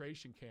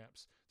concentration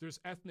camps. There's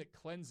ethnic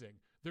cleansing.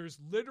 There's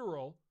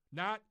literal,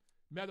 not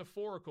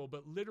metaphorical,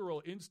 but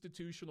literal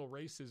institutional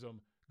racism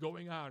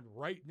going on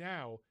right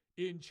now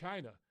in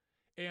China.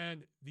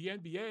 And the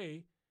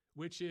NBA,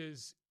 which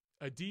is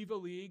a diva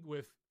league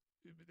with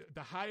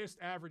the highest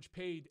average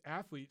paid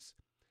athletes,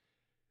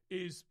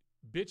 is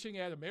bitching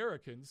at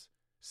Americans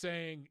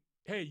saying,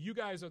 hey, you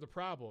guys are the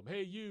problem.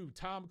 Hey, you,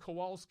 Tom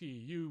Kowalski,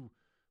 you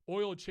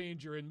oil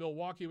changer in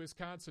Milwaukee,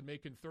 Wisconsin,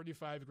 making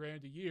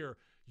 $35,000 a year.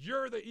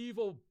 You're the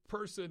evil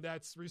person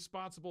that's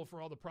responsible for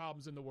all the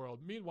problems in the world.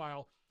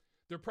 Meanwhile,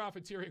 they're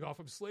profiteering off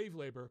of slave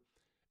labor.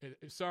 And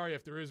sorry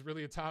if there is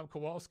really a Tom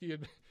Kowalski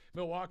in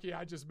Milwaukee.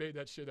 I just made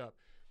that shit up.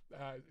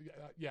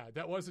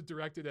 That wasn't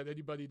directed at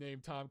anybody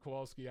named Tom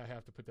Kowalski. I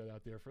have to put that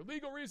out there for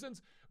legal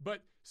reasons.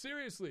 But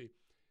seriously,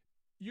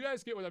 you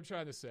guys get what I'm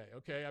trying to say,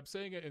 okay? I'm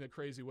saying it in a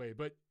crazy way,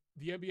 but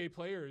the NBA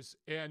players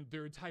and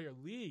their entire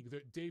league,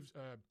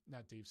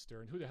 not Dave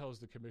Stern, who the hell is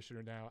the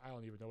commissioner now? I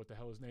don't even know what the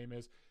hell his name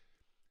is.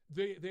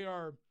 They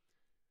are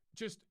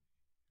just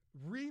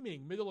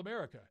reaming middle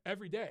America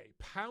every day,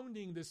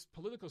 pounding this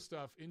political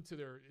stuff into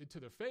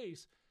their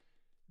face.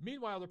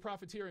 Meanwhile, they're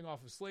profiteering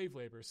off of slave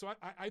labor. So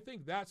I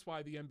think that's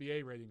why the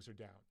NBA ratings are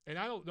down. And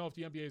I don't know if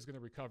the NBA is going to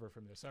recover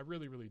from this. I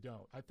really, really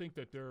don't. I think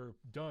that they're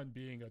done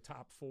being a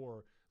top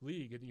 4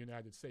 league in the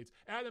United States.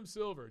 Adam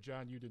Silver,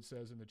 John Uden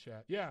says in the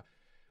chat. Yeah,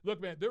 look,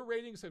 man, their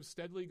ratings have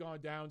steadily gone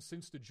down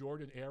since the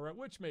Jordan era,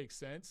 which makes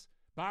sense.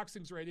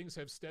 Boxing's ratings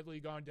have steadily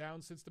gone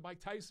down since the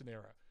Mike Tyson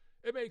era.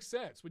 It makes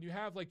sense. When you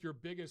have like your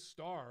biggest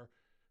star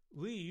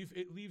leave,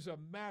 it leaves a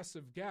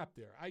massive gap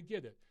there. I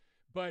get it.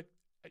 But,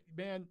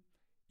 man,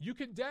 you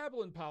can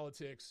dabble in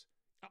politics.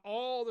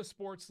 All the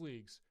sports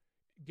leagues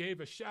gave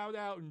a shout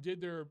out and did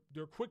their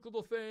quick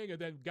little thing and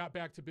then got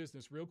back to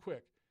business real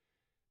quick.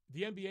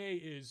 The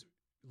NBA is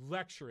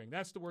lecturing.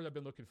 That's the word I've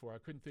been looking for. I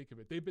couldn't think of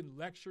it. They've been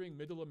lecturing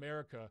middle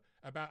America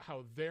about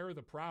how they're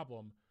the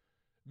problem.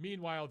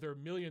 Meanwhile, they're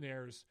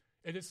millionaires.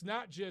 And it's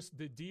not just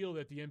the deal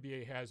that the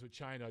NBA has with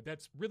China.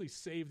 That's really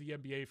saved the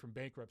NBA from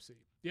bankruptcy.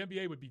 The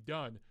NBA would be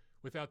done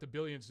without the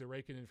billions they're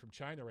raking in from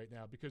China right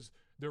now because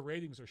their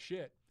ratings are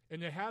shit.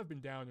 And they have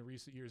been down in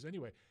recent years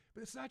anyway.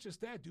 But it's not just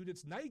that, dude.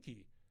 It's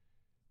Nike.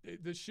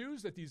 The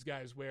shoes that these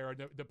guys wear,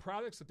 the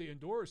products that they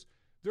endorse,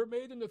 they're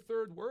made in the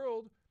third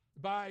world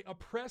by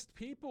oppressed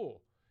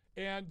people.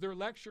 And they're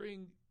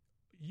lecturing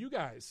you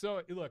guys.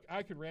 So, look,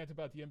 I could rant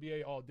about the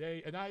NBA all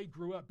day. And I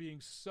grew up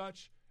being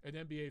such an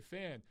NBA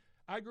fan.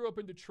 I grew up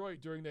in Detroit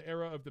during the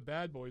era of the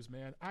Bad Boys,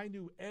 man. I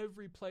knew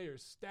every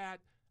player's stat.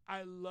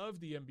 I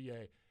loved the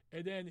NBA.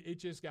 And then it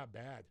just got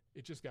bad.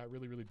 It just got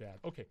really, really bad.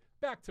 Okay,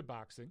 back to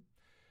boxing.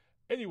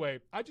 Anyway,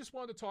 I just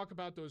wanted to talk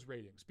about those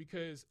ratings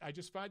because I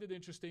just find it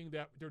interesting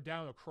that they're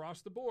down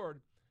across the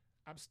board.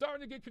 I'm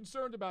starting to get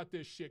concerned about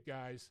this shit,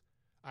 guys.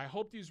 I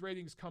hope these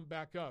ratings come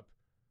back up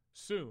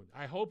soon.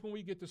 I hope when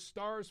we get the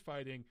stars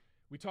fighting,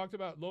 we talked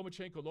about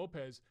Lomachenko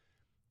Lopez,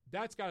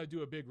 that's got to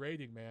do a big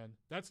rating, man.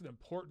 That's an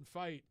important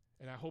fight,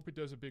 and I hope it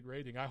does a big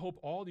rating. I hope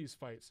all these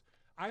fights.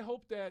 I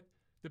hope that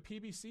the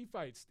PBC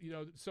fights,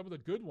 some of the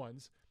good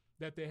ones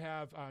that they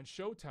have on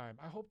Showtime,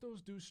 I hope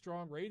those do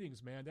strong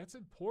ratings, man. That's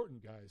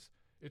important, guys.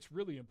 It's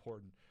really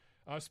important.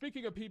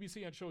 Speaking of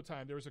PBC on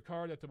Showtime, there was a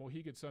card at the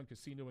Mohegan Sun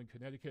Casino in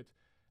Connecticut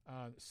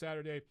on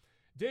Saturday.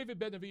 David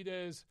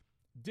Benavidez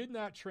did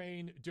not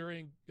train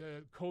during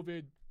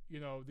COVID,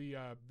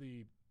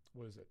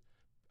 what is it?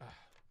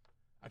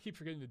 I keep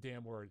forgetting the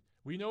damn word.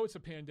 We know it's a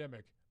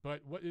pandemic,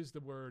 but what is the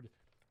word?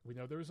 We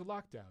know there was a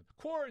lockdown.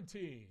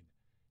 Quarantine.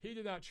 He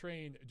did not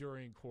train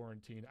during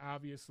quarantine.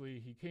 Obviously,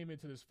 he came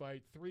into this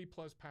fight 3+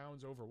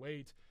 pounds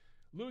overweight.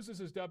 Loses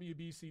his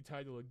WBC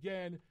title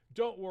again.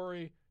 Don't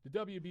worry, the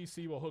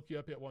WBC will hook you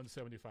up at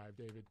 175,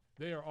 David.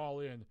 They are all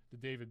in the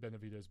David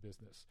Benavidez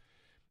business.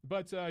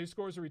 But he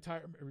scores a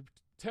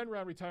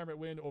 10-round retirement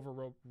win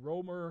over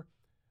Romer,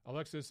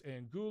 Alexis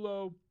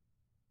Angulo.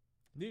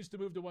 Needs to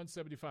move to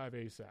 175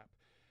 ASAP.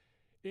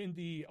 In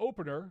the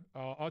opener,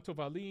 Otto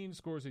Wallin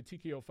scores a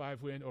TKO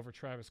 5 win over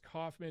Travis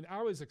Kaufman.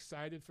 I was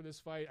excited for this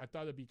fight. I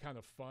thought it'd be kind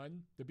of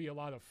fun. There'd be a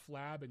lot of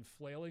flab and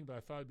flailing, but I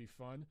thought it'd be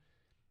fun.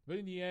 But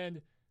in the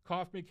end,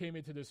 Kaufman came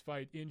into this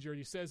fight injured.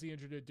 He says he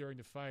injured it during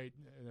the fight.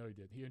 No, he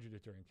didn't. He injured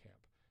it during camp.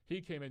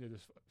 He came into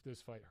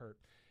this fight hurt.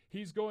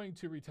 He's going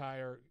to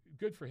retire.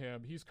 Good for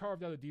him. He's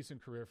carved out a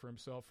decent career for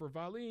himself. For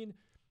Wallin,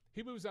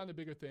 he moves on to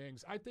bigger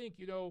things. I think,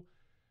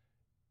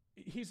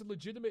 he's a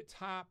legitimate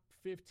top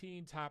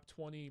 15, top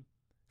 20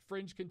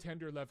 fringe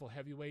contender level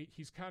heavyweight.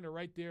 He's kind of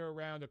right there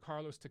around a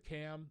Carlos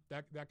Takam,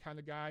 that kind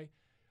of guy.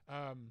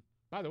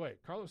 By the way,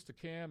 Carlos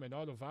Takam and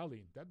Otto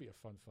Wallin, that'd be a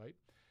fun fight.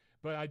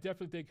 But I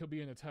definitely think he'll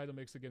be in a title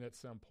mix again at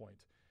some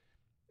point.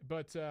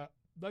 But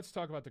let's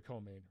talk about the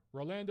co-main.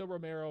 Rolando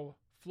Romero,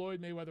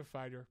 Floyd Mayweather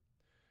fighter,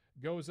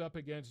 goes up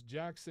against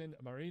Jackson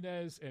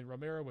Marinez, and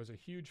Romero was a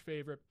huge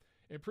favorite.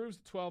 Improves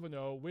to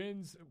 12-0,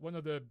 wins one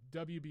of the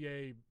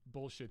WBA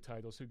bullshit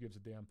titles. Who gives a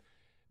damn?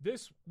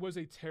 This was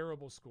a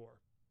terrible score.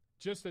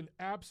 Just an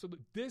absolute...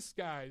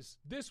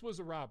 This was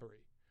a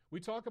robbery.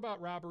 We talk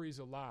about robberies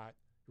a lot,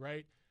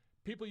 right?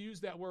 People use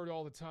that word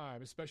all the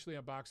time, especially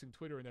on boxing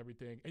Twitter and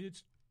everything. And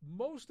it's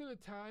most of the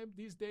time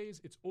these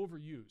days, it's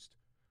overused.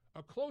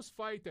 A close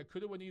fight that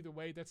could have went either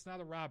way, that's not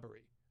a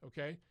robbery,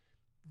 okay?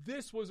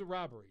 This was a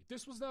robbery.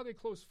 This was not a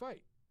close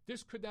fight.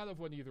 This could not have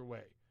went either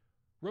way.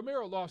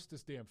 Romero lost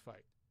this damn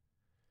fight.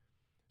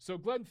 So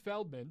Glenn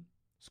Feldman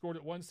scored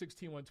at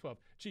 116-112.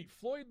 Gee,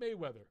 Floyd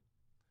Mayweather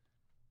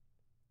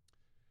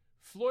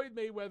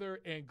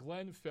and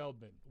Glenn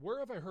Feldman. Where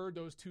have I heard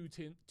those two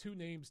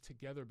names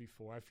together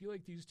before? I feel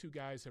like these two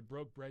guys have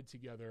broke bread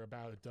together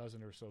about a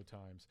dozen or so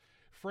times.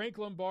 Frank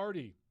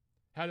Lombardi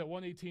had it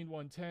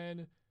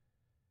 118-110.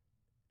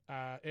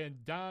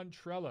 And Don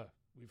Trella,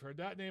 we've heard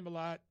that name a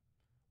lot,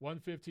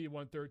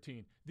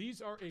 115-113.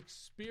 These are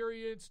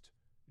experienced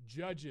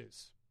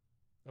judges,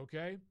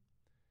 okay?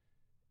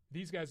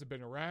 These guys have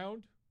been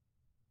around.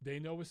 They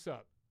know what's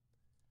up.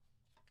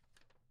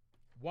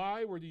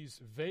 Why were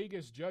these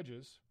Vegas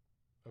judges,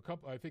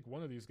 I think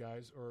one of these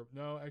guys, or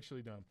no,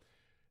 actually no.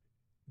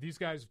 These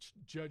guys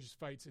judge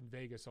fights in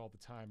Vegas all the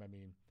time. I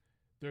mean,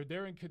 they're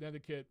there in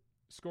Connecticut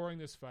scoring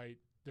this fight.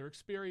 They're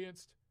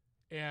experienced,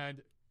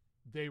 and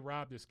they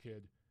robbed this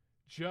kid.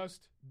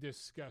 Just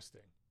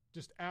disgusting.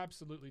 Just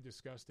absolutely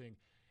disgusting.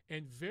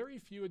 And very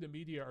few in the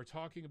media are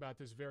talking about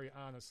this very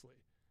honestly.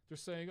 They're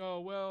saying, oh,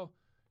 well,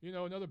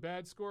 another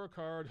bad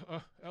scorecard,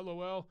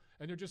 LOL,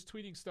 and they're just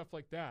tweeting stuff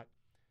like that.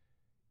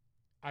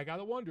 I got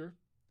to wonder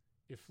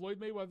if Floyd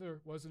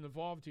Mayweather wasn't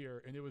involved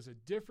here and it was a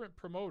different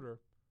promoter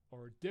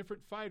or a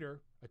different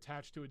fighter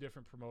attached to a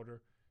different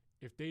promoter,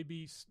 if they'd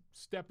be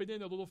stepping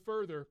in a little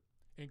further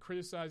and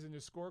criticizing the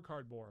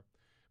scorecard more.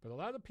 But a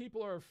lot of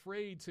people are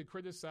afraid to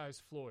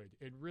criticize Floyd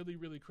and really,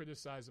 really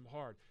criticize him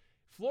hard.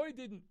 Floyd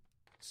didn't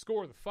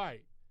score the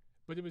fight,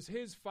 but it was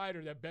his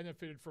fighter that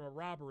benefited from a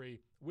robbery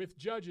with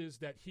judges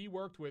that he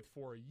worked with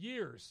for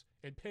years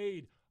and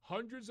paid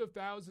hundreds of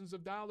thousands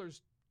of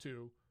dollars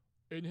to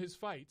in his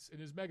fights, in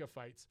his mega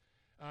fights.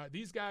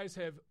 These guys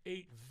have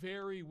ate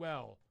very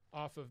well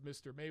off of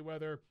Mr.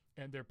 Mayweather,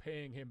 and they're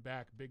paying him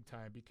back big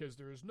time because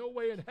there is no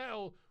way in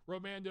hell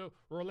Rolando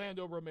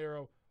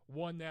Romero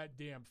won that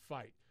damn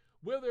fight.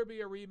 Will there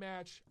be a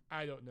rematch?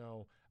 I don't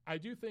know. I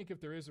do think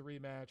if there is a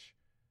rematch,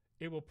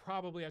 it will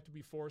probably have to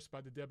be forced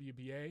by the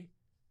WBA.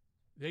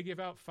 They give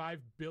out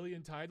 5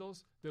 billion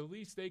titles. The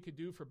least they could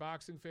do for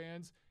boxing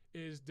fans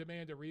is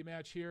demand a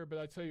rematch here. But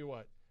I tell you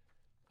what,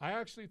 I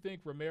actually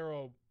think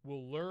Romero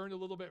will learn a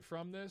little bit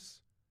from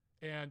this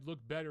and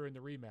look better in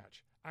the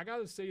rematch. I got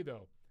to say,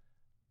 though,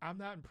 I'm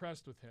not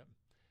impressed with him.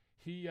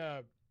 He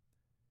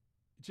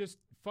just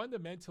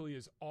fundamentally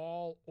is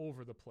all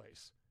over the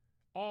place.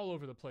 All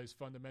over the place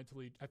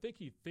fundamentally. I think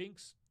he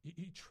thinks,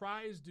 he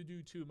tries to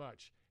do too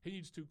much. He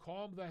needs to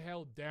calm the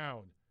hell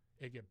down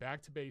and get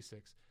back to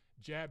basics.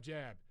 Jab,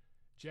 jab,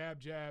 jab,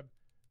 jab,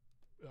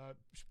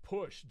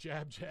 push,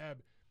 jab,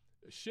 jab,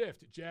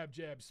 shift, jab,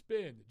 jab,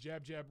 spin,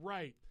 jab, jab,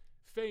 right,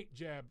 feint,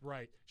 jab,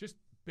 right. Just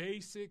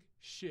basic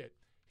shit.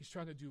 He's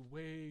trying to do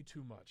way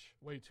too much,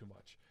 way too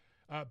much.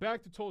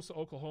 Back to Tulsa,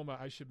 Oklahoma,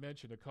 I should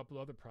mention a couple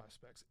other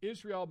prospects.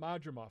 Israel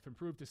Madrimov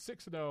improved to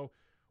 6-0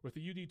 with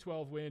the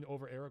UD12 win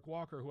over Eric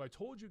Walker, who I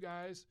told you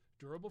guys,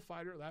 durable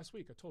fighter last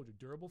week. I told you,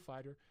 durable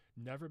fighter,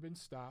 never been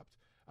stopped.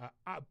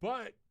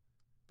 But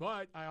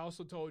I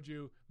also told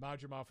you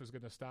Madrimov was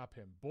going to stop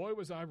him. Boy,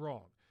 was I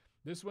wrong.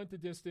 This went the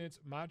distance.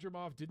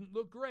 Madrimov didn't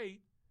look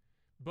great,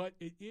 but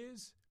it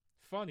is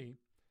funny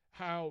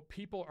how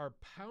people are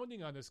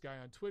pounding on this guy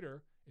on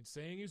Twitter and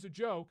saying he's a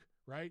joke,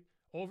 right?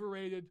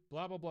 Overrated,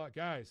 blah, blah, blah.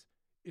 Guys,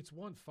 it's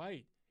one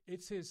fight.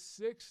 It's his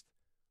 6th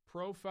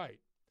pro fight.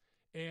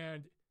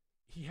 And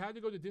he had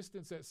to go the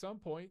distance at some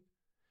point.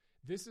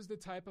 This is the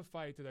type of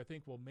fight that I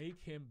think will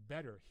make him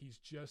better. He's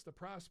just a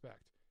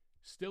prospect.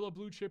 Still a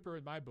blue chipper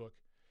in my book.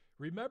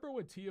 Remember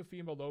when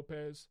Teofimo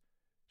Lopez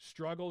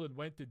struggled and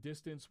went the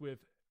distance with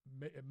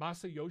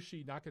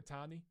Masayoshi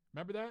Nakatani.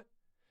 Remember that?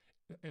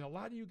 And a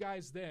lot of you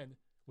guys then,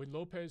 when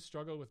Lopez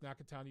struggled with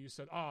Nakatani, you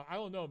said, oh, I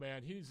don't know,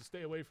 man. He needs to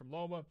stay away from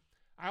Loma.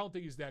 I don't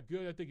think he's that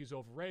good. I think he's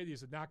overrated.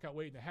 He's a knockout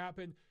waiting to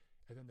happen.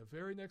 And then the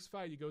very next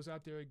fight, he goes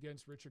out there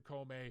against Richard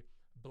Commey,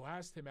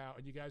 blast him out,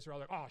 and you guys are all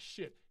like, oh,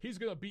 shit, he's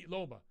going to beat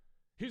Loma.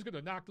 He's going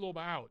to knock Loma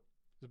out.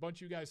 There's a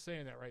bunch of you guys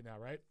saying that right now,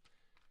 right?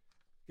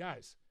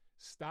 Guys,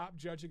 stop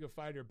judging a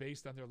fighter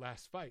based on their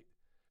last fight.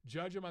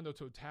 Judge them on the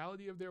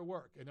totality of their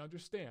work and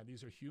understand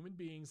these are human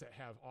beings that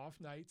have off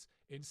nights,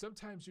 and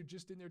sometimes you're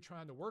just in there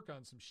trying to work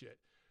on some shit.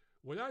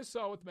 What I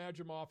saw with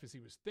Madrimov is he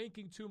was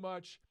thinking too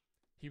much.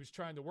 He was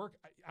trying to work.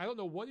 I don't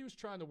know what he was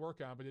trying to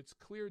work on, but it's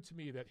clear to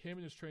me that him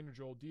and his trainer,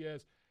 Joel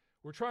Diaz,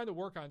 were trying to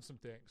work on some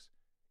things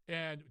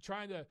and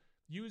trying to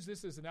use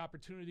this as an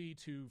opportunity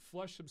to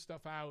flush some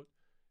stuff out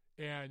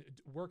and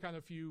work on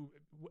a few,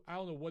 I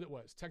don't know what it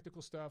was,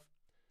 technical stuff.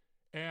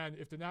 And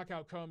if the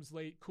knockout comes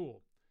late,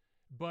 cool.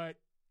 But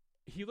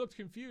he looked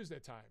confused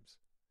at times.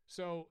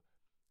 So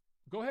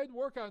go ahead and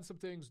work on some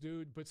things,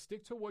 dude, but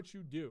stick to what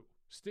you do.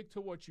 Stick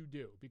to what you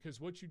do, because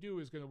what you do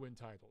is going to win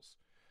titles.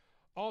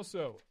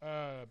 Also,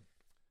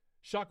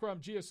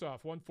 Shakram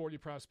Giasov, 140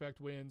 prospect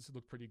wins,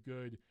 looked pretty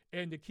good.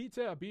 And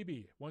Nikita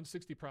Abibi,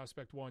 160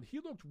 prospect won. He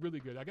looked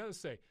really good. I got to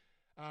say,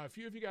 a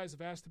few of you guys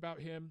have asked about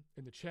him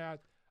in the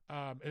chat.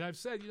 And I've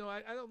said,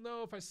 I don't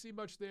know if I see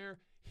much there.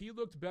 He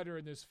looked better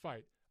in this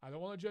fight. I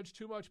don't want to judge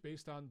too much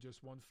based on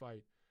just one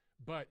fight,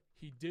 but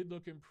he did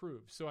look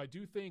improved. So I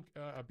do think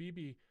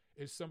Abibi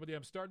is somebody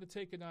I'm starting to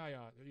take an eye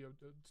on,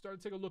 starting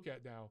to take a look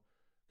at now,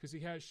 because he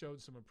has shown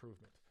some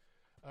improvement.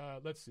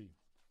 Let's see.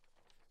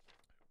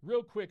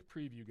 Real quick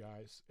preview,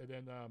 guys, and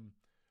then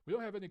we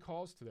don't have any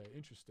calls today.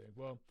 Interesting.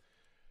 Well,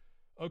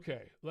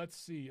 okay, let's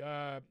see.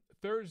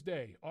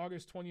 Thursday,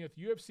 August 20th,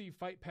 UFC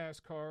Fight Pass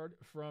card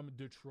from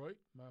Detroit,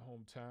 my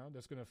hometown.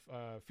 That's going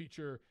to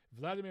feature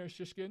Vladimir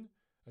Shishkin,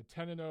 a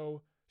 10-0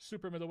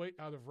 super middleweight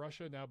out of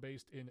Russia, now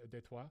based in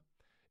Detroit.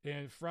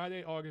 And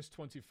Friday, August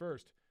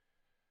 21st,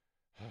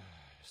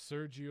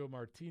 Sergio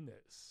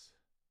Martinez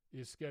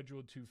is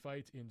scheduled to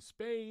fight in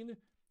Spain.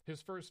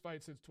 His first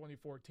fight since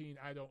 2014.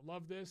 I don't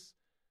love this.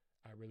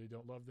 I really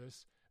don't love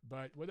this.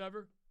 But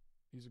whatever.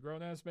 He's a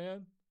grown-ass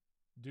man.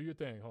 Do your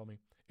thing, homie.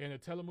 And a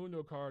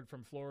Telemundo card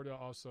from Florida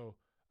also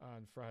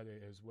on Friday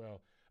as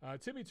well.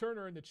 Timmy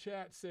Turner in the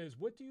chat says,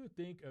 what do you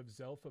think of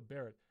Zelfa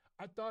Barrett?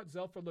 I thought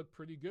Zelfa looked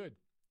pretty good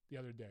the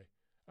other day.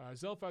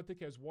 Zelfa, I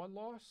think, has one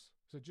loss.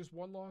 Is it just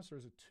one loss or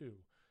is it two?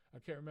 I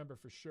can't remember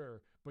for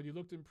sure. But he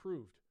looked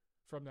improved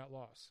from that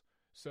loss.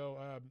 So,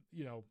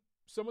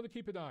 someone to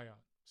keep an eye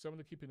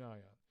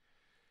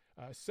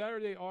on.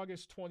 Saturday,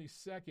 August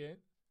 22nd,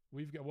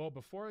 we've got,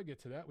 before I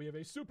get to that, we have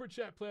a super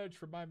chat pledge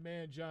from my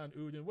man, John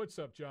Uden. What's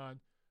up, John?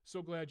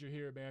 So glad you're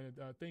here, man.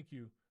 And thank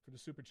you for the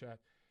super chat.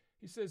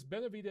 He says,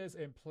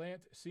 Benavidez and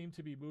Plant seem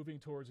to be moving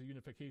towards a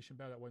unification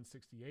bout at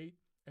 168,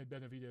 and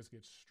Benavidez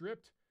gets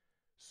stripped.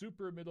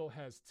 Super middle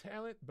has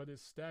talent, but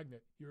is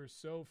stagnant. You're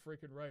so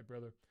freaking right,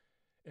 brother.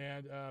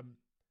 And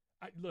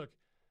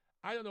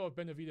I don't know if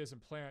Benavidez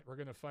and Plant were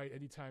going to fight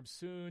anytime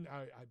soon.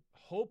 I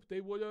hope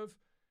they would have,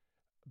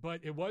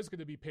 but it was going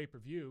to be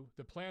pay-per-view.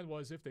 The plan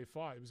was if they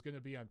fought, it was going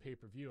to be on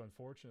pay-per-view,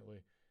 unfortunately.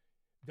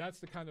 That's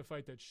the kind of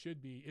fight that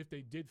should be, if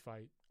they did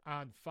fight,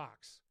 on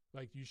Fox.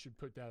 Like, you should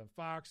put that on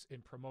Fox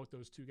and promote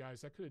those two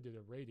guys. That could have did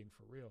a rating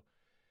for real.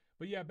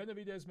 But yeah,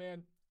 Benavidez,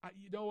 man,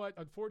 you know what?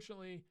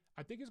 Unfortunately,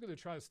 I think he's going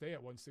to try to stay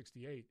at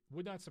 168.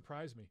 Would not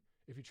surprise me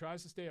if he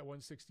tries to stay at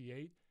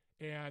 168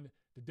 and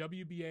the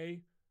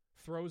WBA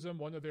throws him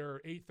one of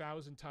their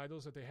 8,000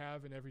 titles that they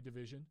have in every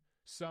division.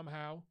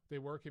 Somehow they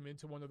work him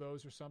into one of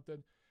those or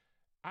something.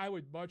 I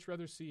would much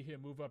rather see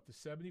him move up to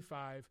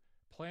 75,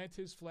 plant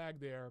his flag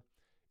there,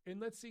 and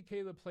let's see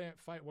Caleb Plant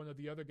fight one of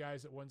the other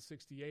guys at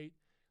 168.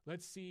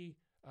 Let's see,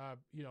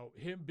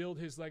 him build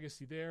his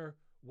legacy there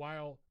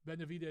while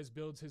Benavidez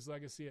builds his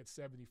legacy at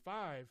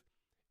 75.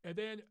 And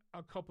then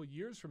a couple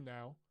years from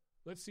now,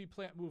 let's see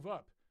Plant move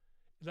up.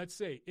 Let's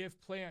say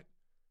if Plant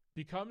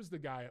becomes the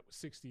guy at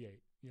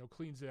 68,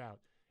 cleans it out,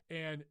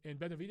 and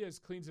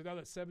Benavidez cleans it out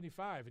at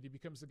 75 and he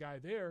becomes the guy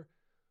there,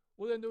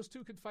 well, then those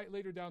two could fight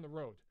later down the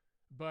road.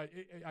 But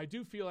I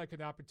do feel like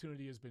an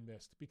opportunity has been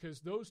missed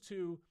because those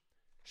two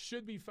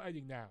should be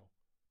fighting now.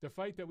 The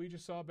fight that we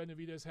just saw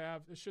Benavidez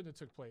have, it shouldn't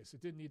have took place.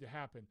 It didn't need to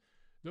happen.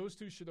 Those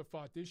two should have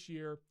fought this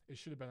year. It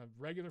should have been on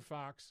regular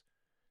Fox.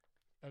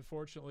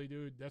 Unfortunately,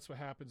 dude, that's what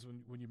happens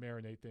when you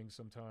marinate things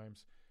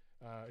sometimes.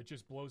 It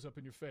just blows up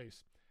in your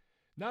face.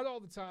 Not all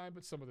the time,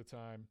 but some of the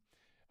time.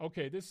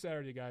 Okay, this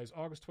Saturday, guys,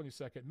 August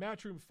 22nd,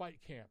 Matchroom Fight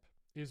Camp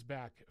is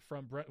back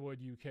from Brentwood,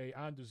 UK,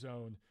 on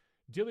DAZN.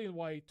 Dillian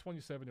White,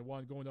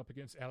 27-1, going up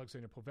against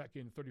Alexander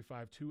Povetkin,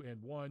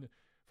 35-2-1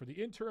 for the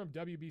interim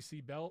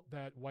WBC belt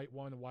that White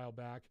won a while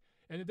back.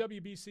 And the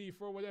WBC,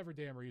 for whatever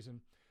damn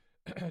reason,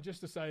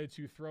 just decided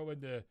to throw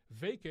in the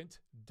vacant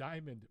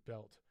diamond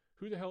belt.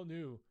 Who the hell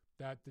knew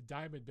that the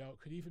diamond belt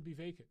could even be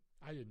vacant?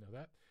 I didn't know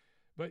that.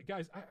 But,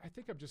 guys, I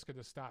think I'm just going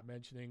to stop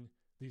mentioning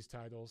these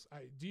titles.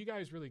 Do you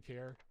guys really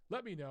care?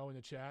 Let me know in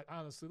the chat.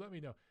 Honestly, let me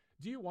know.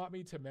 Do you want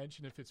me to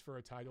mention if it's for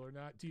a title or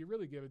not? Do you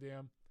really give a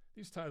damn?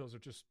 These titles are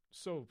just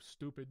so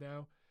stupid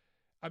now.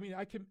 I mean,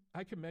 I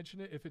can mention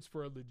it if it's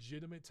for a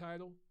legitimate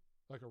title,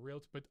 like a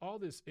real, but all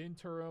this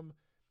interim,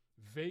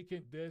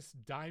 vacant this,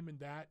 diamond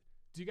that,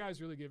 do you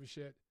guys really give a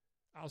shit?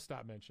 I'll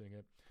stop mentioning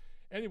it.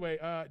 Anyway,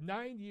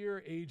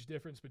 9-year age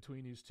difference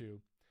between these two.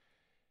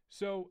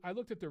 So I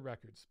looked at their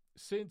records.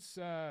 Since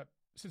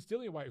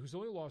Dillian Whyte, who's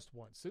only lost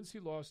once, since he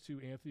lost to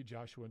Anthony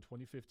Joshua in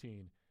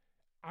 2015,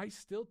 I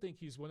still think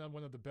he's went on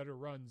one of the better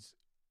runs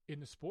in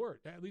the sport,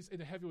 at least in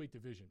the heavyweight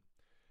division.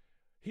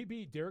 He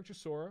beat Derek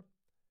Chisora,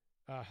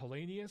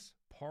 Helenius,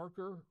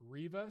 Parker,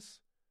 Rivas.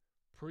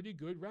 Pretty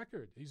good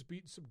record. He's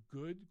beaten some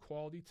good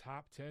quality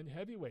top 10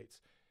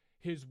 heavyweights.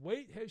 His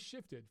weight has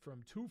shifted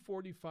from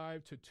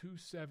 245 to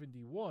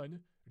 271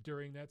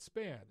 during that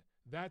span.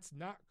 That's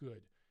not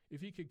good.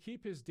 If he could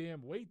keep his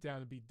damn weight down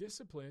and be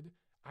disciplined,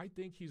 I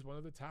think he's one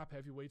of the top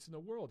heavyweights in the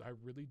world. I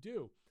really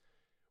do.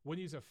 When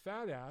he's a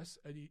fat ass,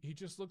 he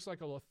just looks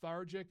like a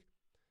lethargic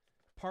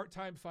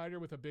part-time fighter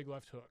with a big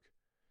left hook.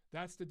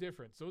 That's the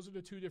difference. Those are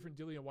the two different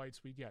Dillian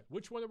Whytes we get.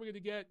 Which one are we going to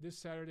get this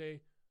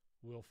Saturday?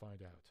 We'll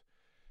find out.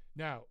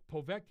 Now,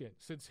 Povetkin,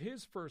 since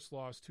his first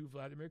loss to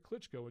Vladimir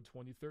Klitschko in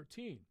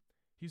 2013,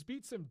 he's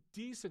beat some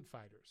decent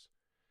fighters.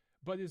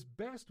 But his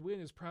best win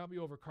is probably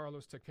over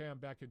Carlos Takam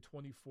back in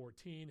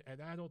 2014,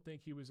 and I don't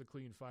think he was a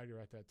clean fighter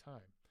at that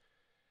time.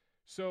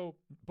 So,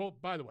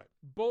 by the way,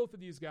 both of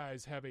these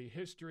guys have a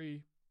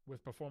history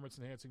with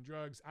performance-enhancing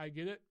drugs. I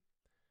get it.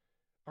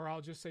 Or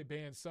I'll just say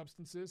banned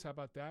substances. How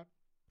about that?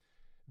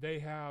 They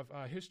have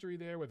a history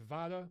there with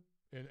VADA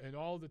and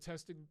all the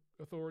testing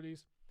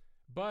authorities.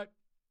 But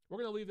we're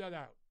going to leave that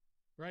out,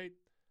 right?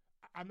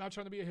 I'm not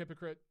trying to be a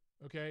hypocrite,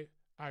 okay?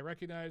 I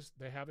recognize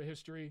they have a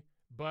history,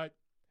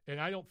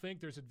 and I don't think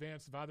there's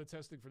advanced VADA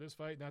testing for this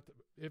fight. Not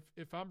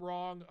if I'm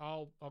wrong,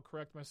 I'll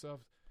correct myself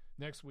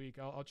next week.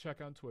 I'll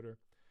check on Twitter.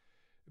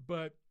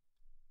 But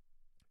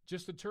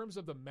just in terms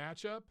of the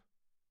matchup,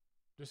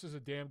 this is a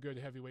damn good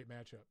heavyweight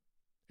matchup.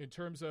 In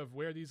terms of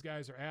where these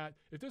guys are at,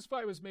 if this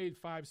fight was made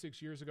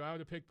 5-6 years ago, I would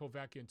have picked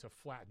Povetkin to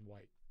flatten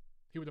Whyte.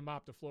 He would have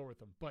mopped the floor with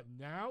them. But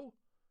now,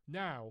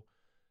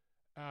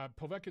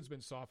 Povetkin's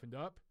been softened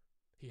up.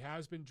 He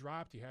has been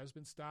dropped. He has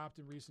been stopped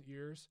in recent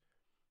years.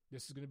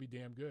 This is going to be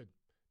damn good.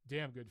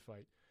 Damn good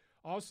fight.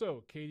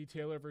 Also, Katie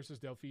Taylor versus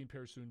Delphine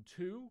Persoon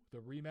 2, the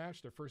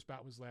rematch. Their first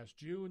bout was last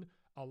June.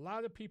 A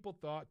lot of people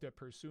thought that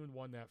Persoon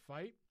won that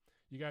fight.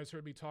 You guys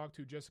heard me talk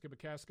to Jessica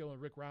McCaskill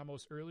and Rick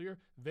Ramos earlier.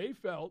 They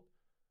felt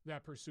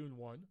that Persoon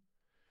won.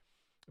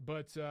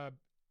 But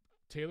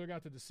Taylor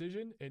got the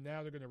decision, and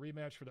now they're going to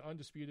rematch for the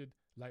undisputed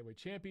lightweight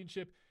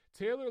championship.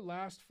 Taylor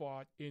last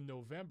fought in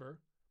November,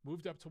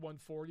 moved up to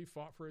 140,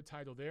 fought for a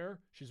title there.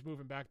 She's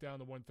moving back down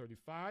to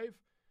 135.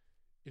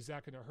 Is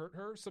that going to hurt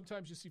her?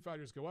 Sometimes you see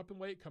fighters go up in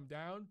weight, come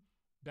down.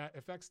 That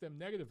affects them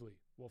negatively.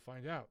 We'll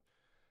find out.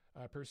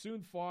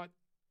 Persoon fought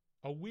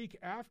a week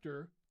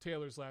after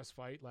Taylor's last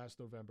fight, last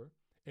November,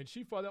 and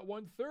she fought at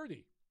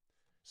 130.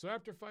 So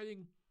after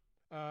fighting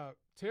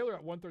Taylor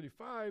at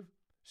 135,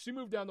 she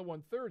moved down to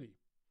 130.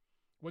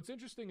 What's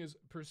interesting is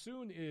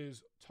Persoon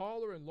is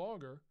taller and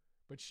longer,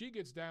 but she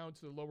gets down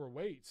to the lower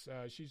weights.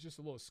 She's just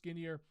a little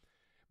skinnier.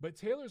 But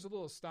Taylor's a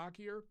little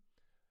stockier,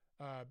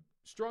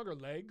 stronger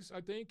legs,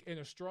 I think, and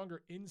a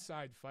stronger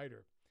inside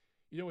fighter.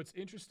 You know, it's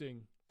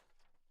interesting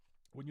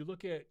when you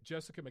look at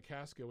Jessica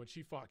McCaskill when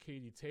she fought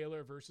Katie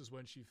Taylor versus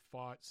when she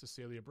fought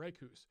Cecilia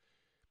Brækhus.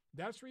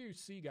 That's where you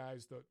see,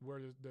 guys,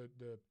 where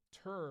the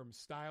term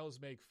styles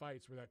make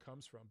fights, where that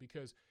comes from.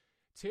 Because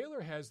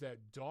Taylor has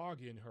that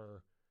dog in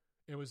her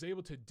and was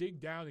able to dig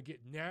down and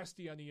get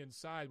nasty on the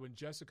inside when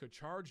Jessica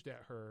charged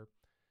at her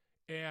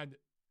and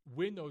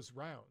win those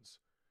rounds.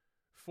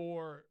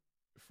 For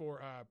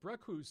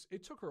Brækhus,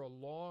 it took her a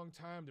long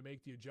time to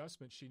make the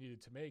adjustments she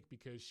needed to make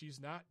because she's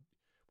not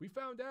 – we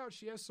found out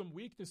she has some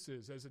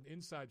weaknesses as an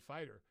inside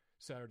fighter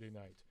Saturday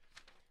night.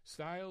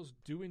 Styles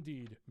do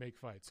indeed make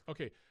fights.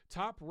 Okay,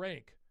 Top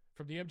Rank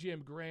from the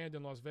MGM Grand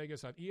in Las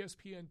Vegas on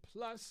ESPN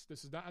Plus.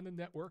 This is not on the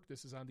network.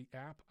 This is on the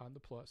app on the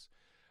Plus.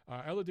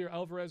 Eleider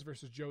Alvarez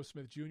versus Joe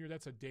Smith Jr.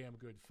 That's a damn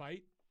good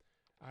fight.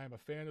 I am a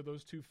fan of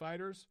those two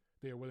fighters.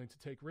 They are willing to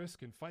take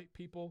risk and fight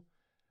people.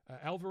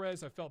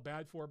 Alvarez, I felt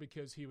bad for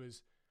because he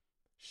was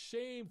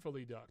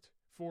shamefully ducked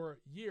for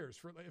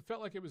years. It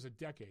felt like it was a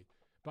decade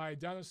by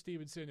Adonis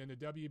Stevenson, and the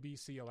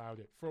WBC allowed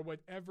it. For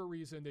whatever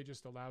reason, they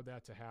just allowed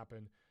that to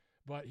happen.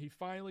 But he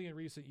finally, in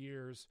recent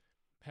years,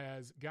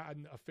 has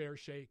gotten a fair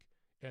shake,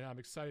 and I'm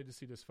excited to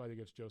see this fight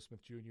against Joe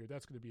Smith Jr.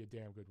 That's going to be a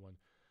damn good one.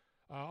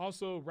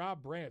 Also,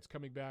 Rob Brandt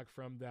coming back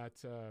from that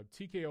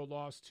TKO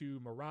loss to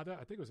Murata.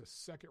 I think it was a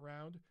second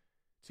round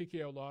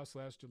TKO loss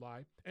last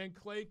July. And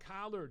Clay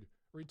Collard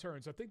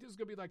returns. I think this is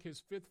going to be like his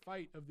fifth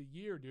fight of the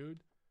year,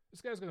 dude.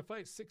 This guy's going to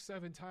fight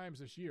 6-7 times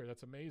this year.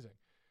 That's amazing.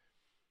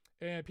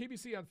 And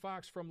PBC on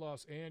Fox from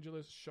Los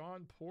Angeles,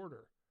 Sean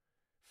Porter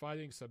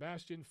fighting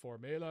Sebastian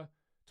Formella,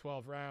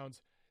 12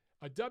 rounds.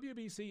 A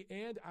WBC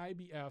and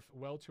IBF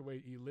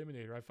welterweight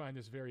eliminator. I find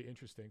this very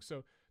interesting.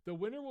 So the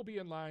winner will be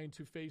in line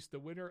to face the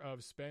winner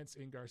of Spence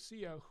and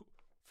Garcia,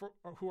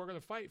 who are going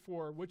to fight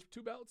for which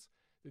two belts?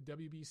 The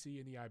WBC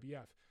and the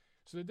IBF.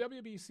 So the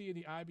WBC and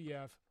the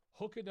IBF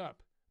hooking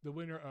up the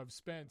winner of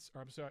Spence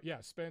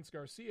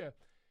Garcia,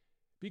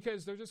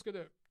 because they're just going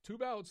to 2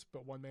 belts,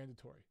 but 1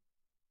 mandatory.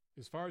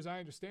 As far as I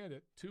understand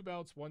it, 2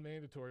 belts, 1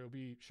 mandatory will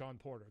be Sean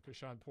Porter, because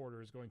Sean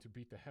Porter is going to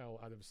beat the hell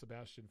out of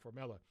Sebastian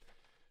Formella.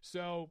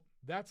 So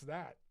that's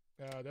that.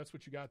 That's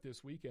what you got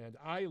this weekend.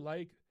 I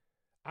like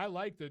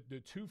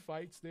the 2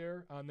 fights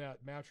there on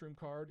that Matchroom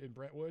card in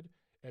Brentwood,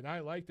 and I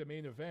like the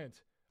main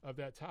event of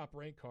that Top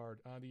Rank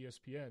card on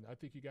ESPN. I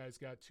think you guys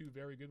got 2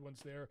 very good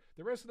ones there.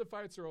 The rest of the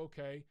fights are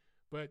okay,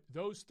 but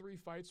those 3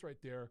 fights right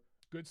there,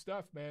 good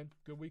stuff, man.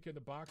 Good weekend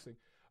of boxing.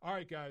 All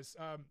right, guys.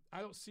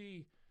 I don't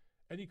see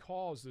any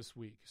calls this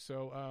week,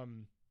 so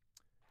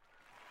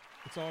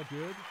it's all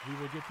good. We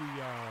will get the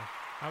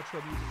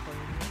outro music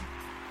playing here.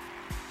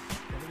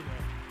 We're going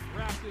to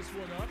wrap this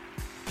one up.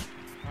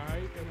 All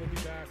right, and we'll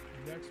be back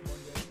next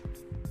Monday.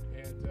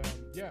 And,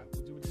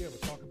 we'll do it again.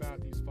 We'll talk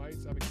about these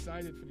fights. I'm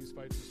excited for these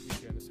fights this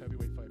weekend, this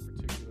heavyweight fight in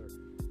particular.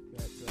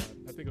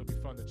 I think it'll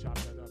be fun to chop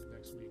that up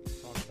next week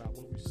and talk about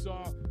what we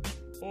saw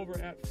over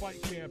at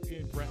Fight Camp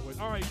in Brentwood.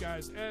 All right,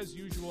 guys, as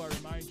usual, I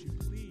remind you,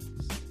 please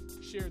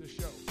share the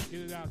show.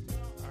 Get it out there,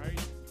 all right?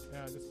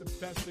 That's the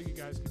best thing you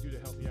guys can do to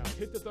help me out.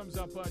 Hit the thumbs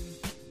up button.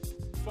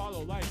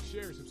 Follow, like,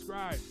 share,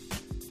 subscribe.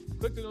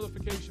 Click the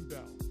notification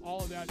bell.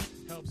 All of that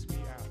helps me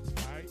out,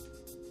 all right?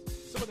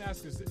 Someone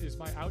asked, is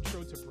my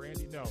outro to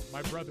Brandy? No,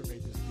 my brother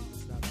made this beat.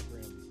 It's not to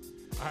Brandy.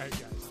 All right,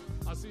 guys.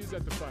 I'll see you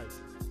at the fight.